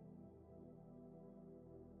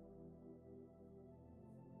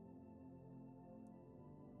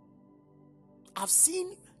 I've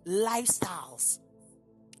seen lifestyles.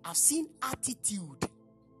 I've seen attitude.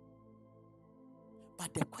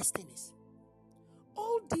 But the question is,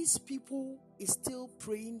 all these people is still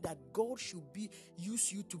praying that God should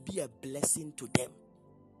use you to be a blessing to them.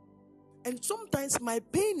 And sometimes my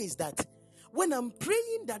pain is that when I'm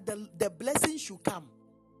praying that the blessing should come,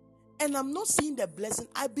 and I'm not seeing the blessing,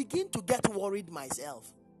 I begin to get worried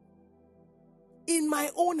myself. In my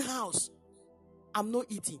own house, I'm not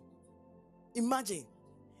eating. Imagine,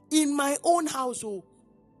 in my own household,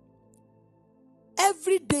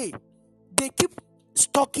 every day, they keep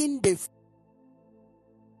stocking the food.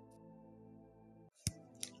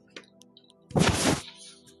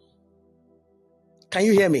 Can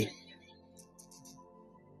you hear me?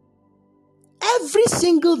 Every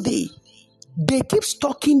single day, they keep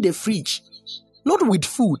stocking the fridge, not with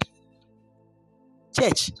food.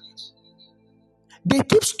 Church, they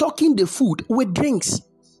keep stocking the food with drinks.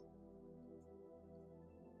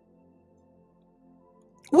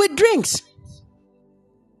 With drinks.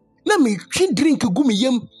 Let me drink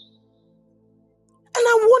gumiyem. And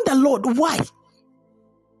I wonder, Lord, why?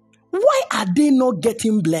 Why are they not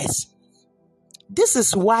getting blessed? This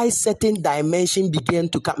is why certain dimension began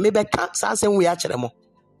to come. Maybe something we actually more.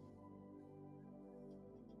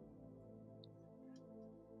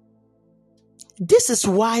 This is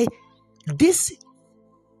why this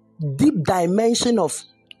deep dimension of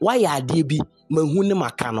why are they be mahune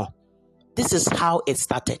makano. This is how it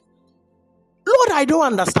started. Lord, I don't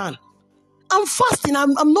understand. I'm fasting.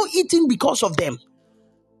 I'm not eating because of them.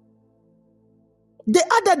 The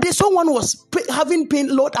other day, someone was having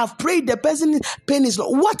pain. Lord, I've prayed. The person's pain is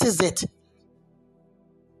not. What is it?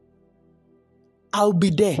 I'll be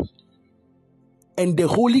there. And the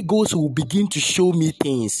Holy Ghost will begin to show me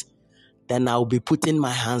things. Then I'll be putting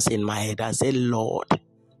my hands in my head. I say, Lord,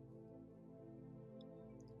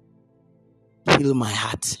 heal my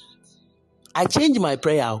heart. I change my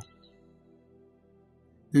prayer.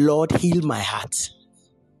 Lord, heal my heart.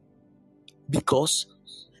 Because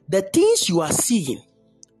the things you are seeing,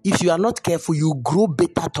 if you are not careful, you grow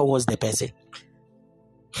bitter towards the person.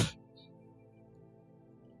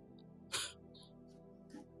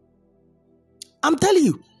 I'm telling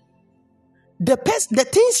you, the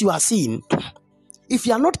things you are seeing, if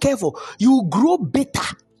you are not careful, you grow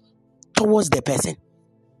bitter towards the person.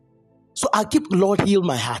 So I keep, Lord, heal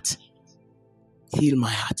my heart. Heal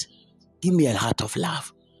my heart. Give me a heart of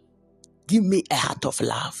love. Give me a heart of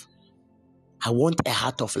love. I want a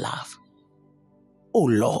heart of love. Oh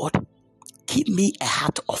Lord, give me a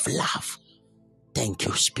heart of love. Thank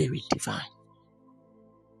you, Spirit Divine.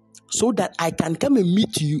 So that I can come and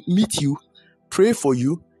meet you, pray for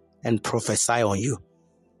you, and prophesy on you.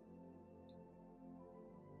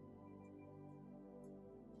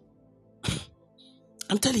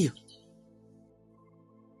 I'm telling you.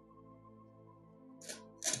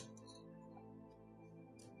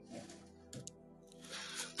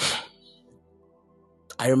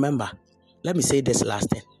 I remember, let me say this last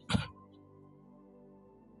thing.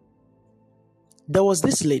 There was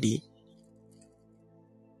this lady.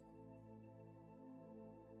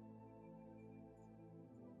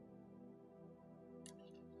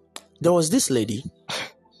 There was this lady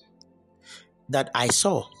that I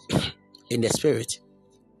saw in the spirit.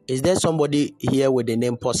 Is there somebody here with the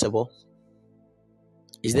name Possible?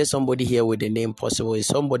 Is there somebody here with the name Possible? Is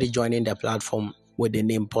somebody joining the platform with the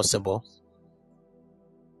name Possible?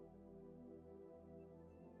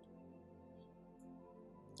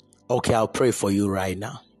 Okay, I'll pray for you right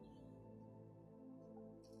now.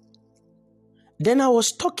 Then I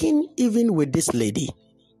was talking even with this lady.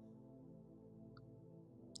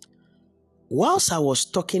 Whilst I was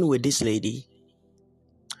talking with this lady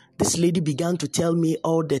began to tell me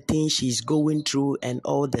all the things she's going through and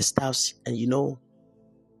all the stuffs. And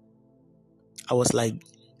I was like,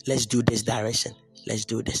 let's do this direction. Let's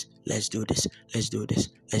do this. Let's do this. Let's do this.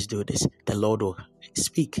 Let's do this. The Lord will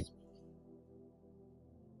speak.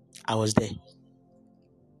 I was there.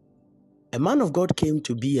 A man of God came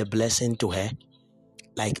to be a blessing to her,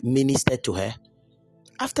 like ministered to her.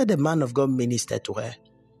 After the man of God ministered to her,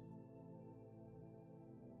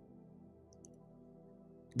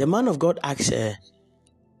 the man of God asked her,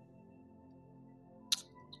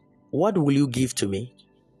 what will you give to me?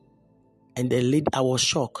 And the lady, I was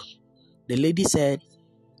shocked. The lady said,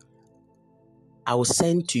 I will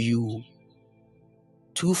send to you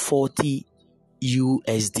 240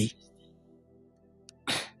 USD.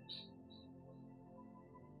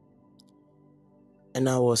 And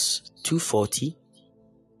I was 240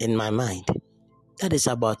 in my mind. That is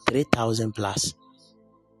about 3,000 plus.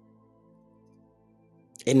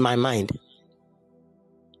 In my mind.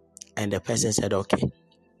 And the person said, okay.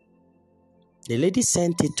 The lady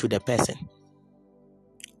sent it to the person.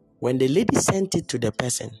 When the lady sent it to the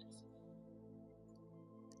person,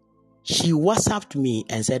 she WhatsApped me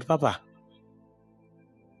and said, Papa,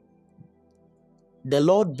 the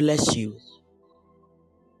Lord bless you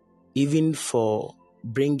even for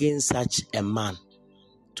bringing such a man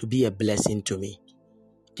to be a blessing to me.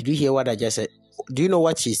 Did you hear what I just said? Do you know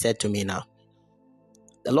what she said to me now?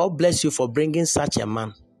 The Lord bless you for bringing such a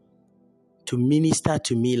man to minister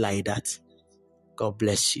to me like that. God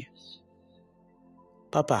bless you.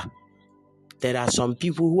 Papa, there are some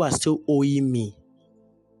people who are still owing me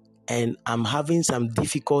and I'm having some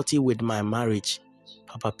difficulty with my marriage.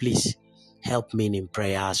 Papa, please help me in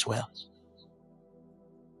prayer as well.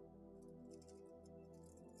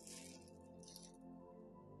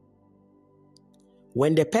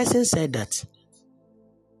 When the person said that,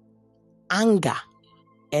 anger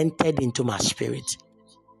entered into my spirit.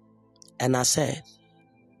 And I said,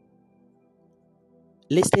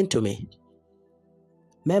 listen to me.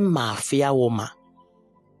 Memma fear woman.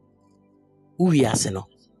 Uwiaseno.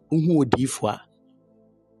 Unhuodifwa.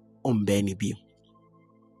 Ombeni bi.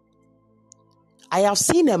 I have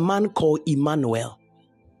seen a man called Emmanuel.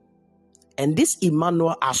 And this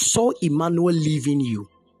Emmanuel, I saw Emmanuel leaving you.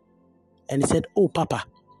 And he said, oh, Papa,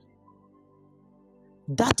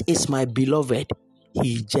 that is my beloved.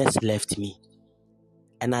 He just left me.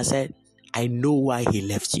 And I said, I know why he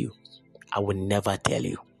left you. I will never tell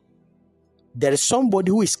you. There is somebody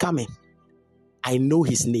who is coming. I know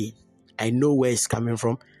his name. I know where it's coming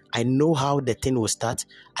from. I know how the thing will start.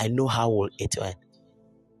 I know how it will end.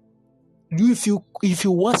 If you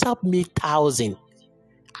WhatsApp me 1,000,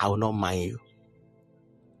 I will not mind you.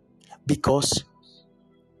 Because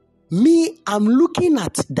me, I'm looking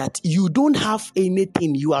at that you don't have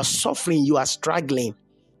anything. You are suffering. You are struggling.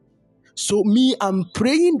 So me, I'm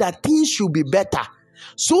praying that things should be better.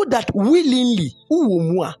 So that willingly,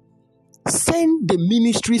 send the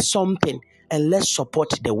ministry something and let's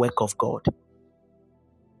support the work of God.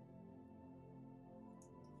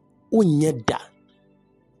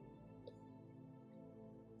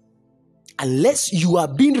 Unless you are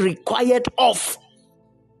being required of,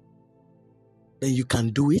 then you can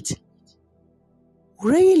do it.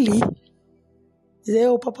 Really? You say,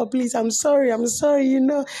 oh, Papa, please, I'm sorry.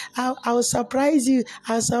 I'll surprise you.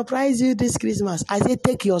 I'll surprise you this Christmas. I say,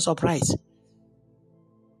 take your surprise.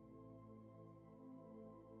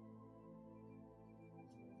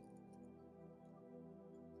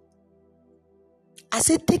 I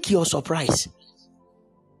say, take your surprise.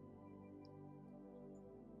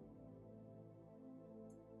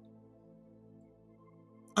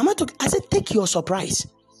 I said, take your surprise.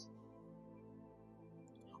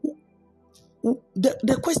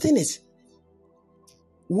 The question is,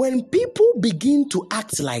 when people begin to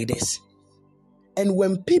act like this, and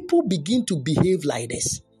when people begin to behave like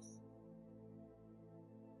this,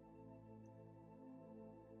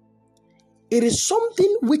 it is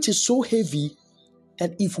something which is so heavy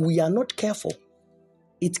that if we are not careful,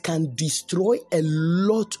 it can destroy a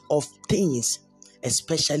lot of things,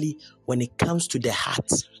 especially when it comes to the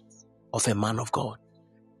heart of a man of God.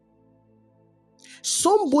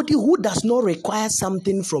 Somebody who does not require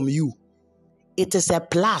something from you, it is a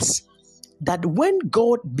plus that when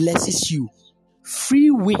God blesses you,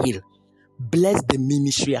 free will bless the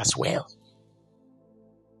ministry as well.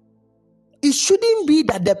 It shouldn't be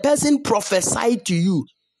that the person prophesied to you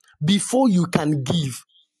before you can give.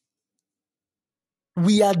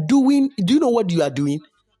 We are doing, do you know what you are doing?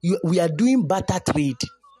 We are doing barter trade.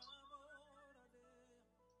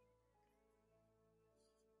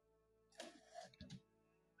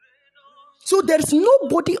 So there's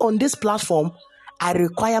nobody on this platform I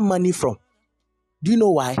require money from. Do you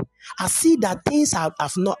know why? I see that things are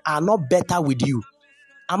not better with you.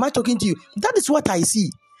 Am I talking to you? That is what I see.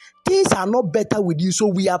 Things are not better with you. So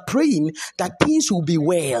we are praying that things will be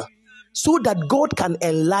well, so that God can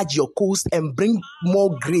enlarge your coast and bring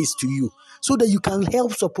more grace to you, so that you can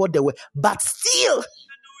help support the way. But still,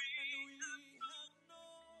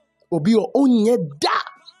 Obi o onye da,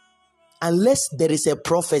 unless there is a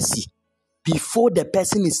prophecy before the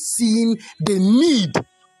person is seeing the need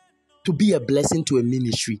to be a blessing to a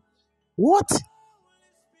ministry. What?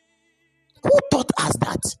 Who taught us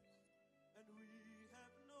that?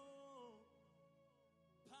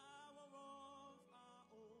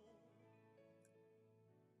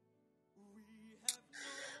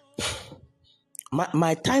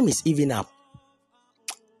 My time is even up.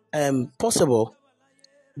 Possible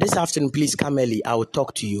this afternoon, please come early. I will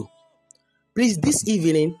talk to you. Please, this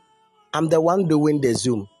evening, I'm the one doing the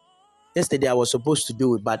Zoom. Yesterday I was supposed to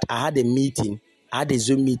do it, but I had a meeting. I had a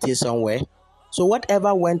Zoom meeting somewhere. So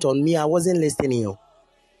whatever went on me, I wasn't listening.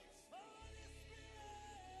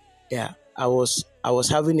 Yeah, I was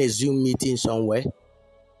having a Zoom meeting somewhere.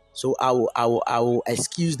 So I will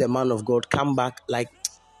excuse the man of God, come back,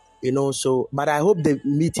 so, but I hope the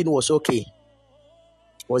meeting was okay.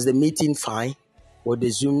 Was the meeting fine? Was the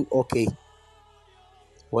Zoom okay?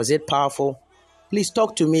 Was it powerful? Please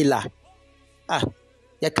talk to me, la.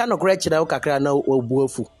 You cannot correct you kakra na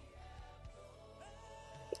obuofu.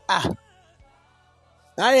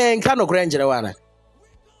 I ain't cannot correct you one.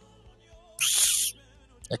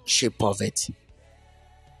 A chip of it.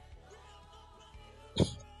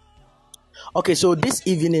 Okay, so this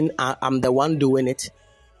evening I'm the one doing it,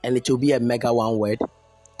 and it will be a mega one word.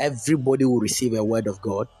 Everybody will receive a word of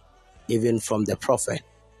God, even from the prophet.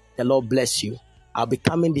 The Lord bless you. I'll be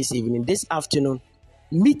coming this evening. This afternoon,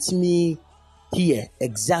 meet me here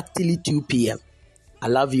exactly 2 p.m. I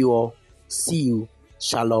love you all. See you.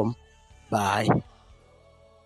 Shalom. Bye.